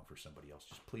completely wrong for somebody else.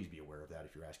 Just please be aware of that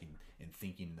if you're asking and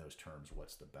thinking in those terms,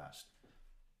 what's the best?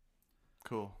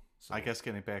 Cool. So, I guess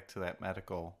getting back to that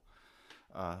medical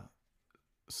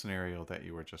scenario that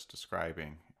you were just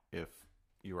describing, if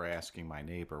you were asking my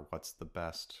neighbor what's the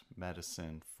best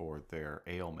medicine for their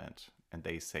ailment, and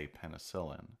they say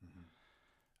penicillin,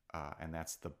 and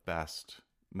that's the best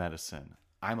medicine.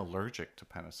 I'm allergic to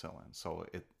penicillin, so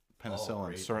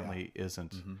penicillin certainly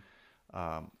isn't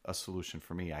a solution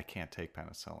for me. I can't take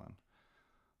penicillin.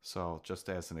 So just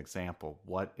as an example,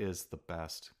 what is the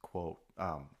best, quote,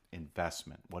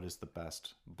 investment? What is the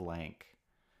best blank?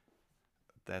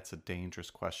 That's a dangerous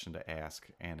question to ask,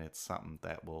 and it's something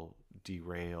that will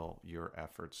derail your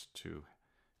efforts to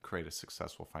create a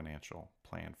successful financial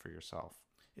plan for yourself.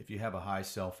 If you have a high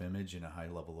self-image and a high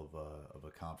level of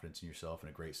a confidence in yourself and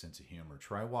a great sense of humor,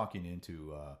 try walking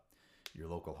into your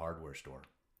local hardware store.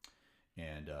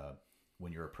 And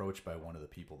when you're approached by one of the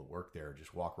people that work there,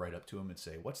 just walk right up to them and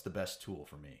say, what's the best tool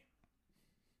for me?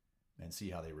 And see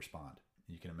how they respond.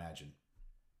 You can imagine,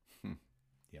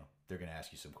 they're going to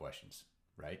ask you some questions,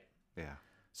 right? Yeah.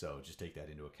 So just take that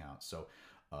into account. So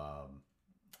I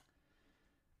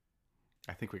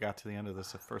think we got to the end of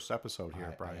this first episode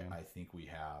here, Brian. I think we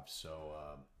have. So,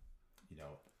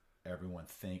 everyone,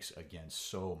 thanks again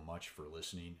so much for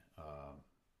listening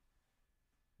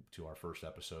to our first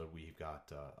episode. We've got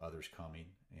others coming,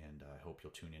 and I hope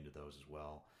you'll tune into those as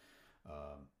well.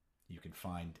 You can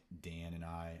find Dan and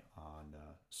I on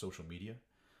social media.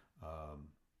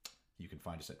 You can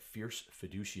find us at Fierce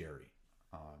Fiduciary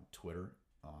on Twitter,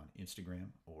 on Instagram,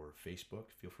 or Facebook.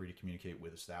 Feel free to communicate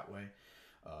with us that way.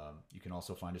 You can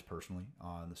also find us personally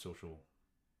on the social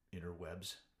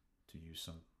interwebs, to use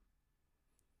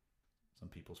some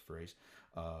people's phrase.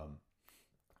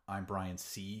 I'm Brian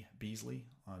C. Beasley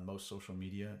on most social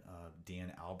media.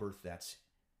 Dan Alberth, that's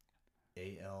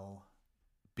ALBERTH.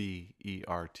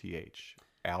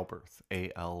 Alberth.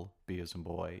 ALB as in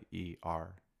boy,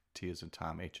 ERT as in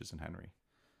Tom, H as in Henry.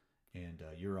 And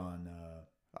you're on...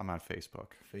 I'm on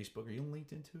Facebook. Facebook. Are you on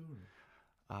LinkedIn too?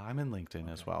 I'm in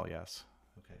LinkedIn as well, yes.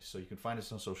 Okay, so you can find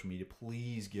us on social media.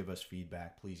 Please give us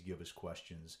feedback. Please give us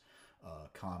questions,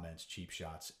 comments, cheap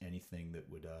shots, anything that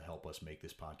would help us make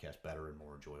this podcast better and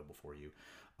more enjoyable for you.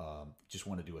 Just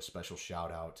want to do a special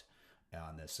shout out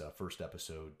on this first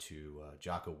episode to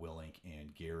Jocko Willink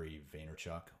and Gary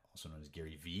Vaynerchuk, also known as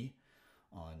Gary V,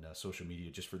 on social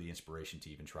media, just for the inspiration to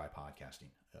even try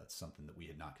podcasting. It's something that we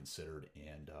had not considered,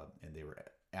 and they were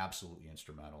absolutely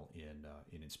instrumental in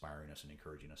inspiring us and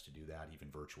encouraging us to do that, even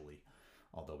virtually,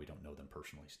 although we don't know them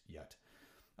personally yet.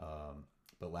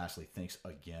 But lastly, thanks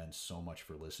again so much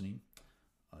for listening.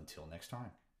 Until next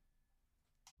time.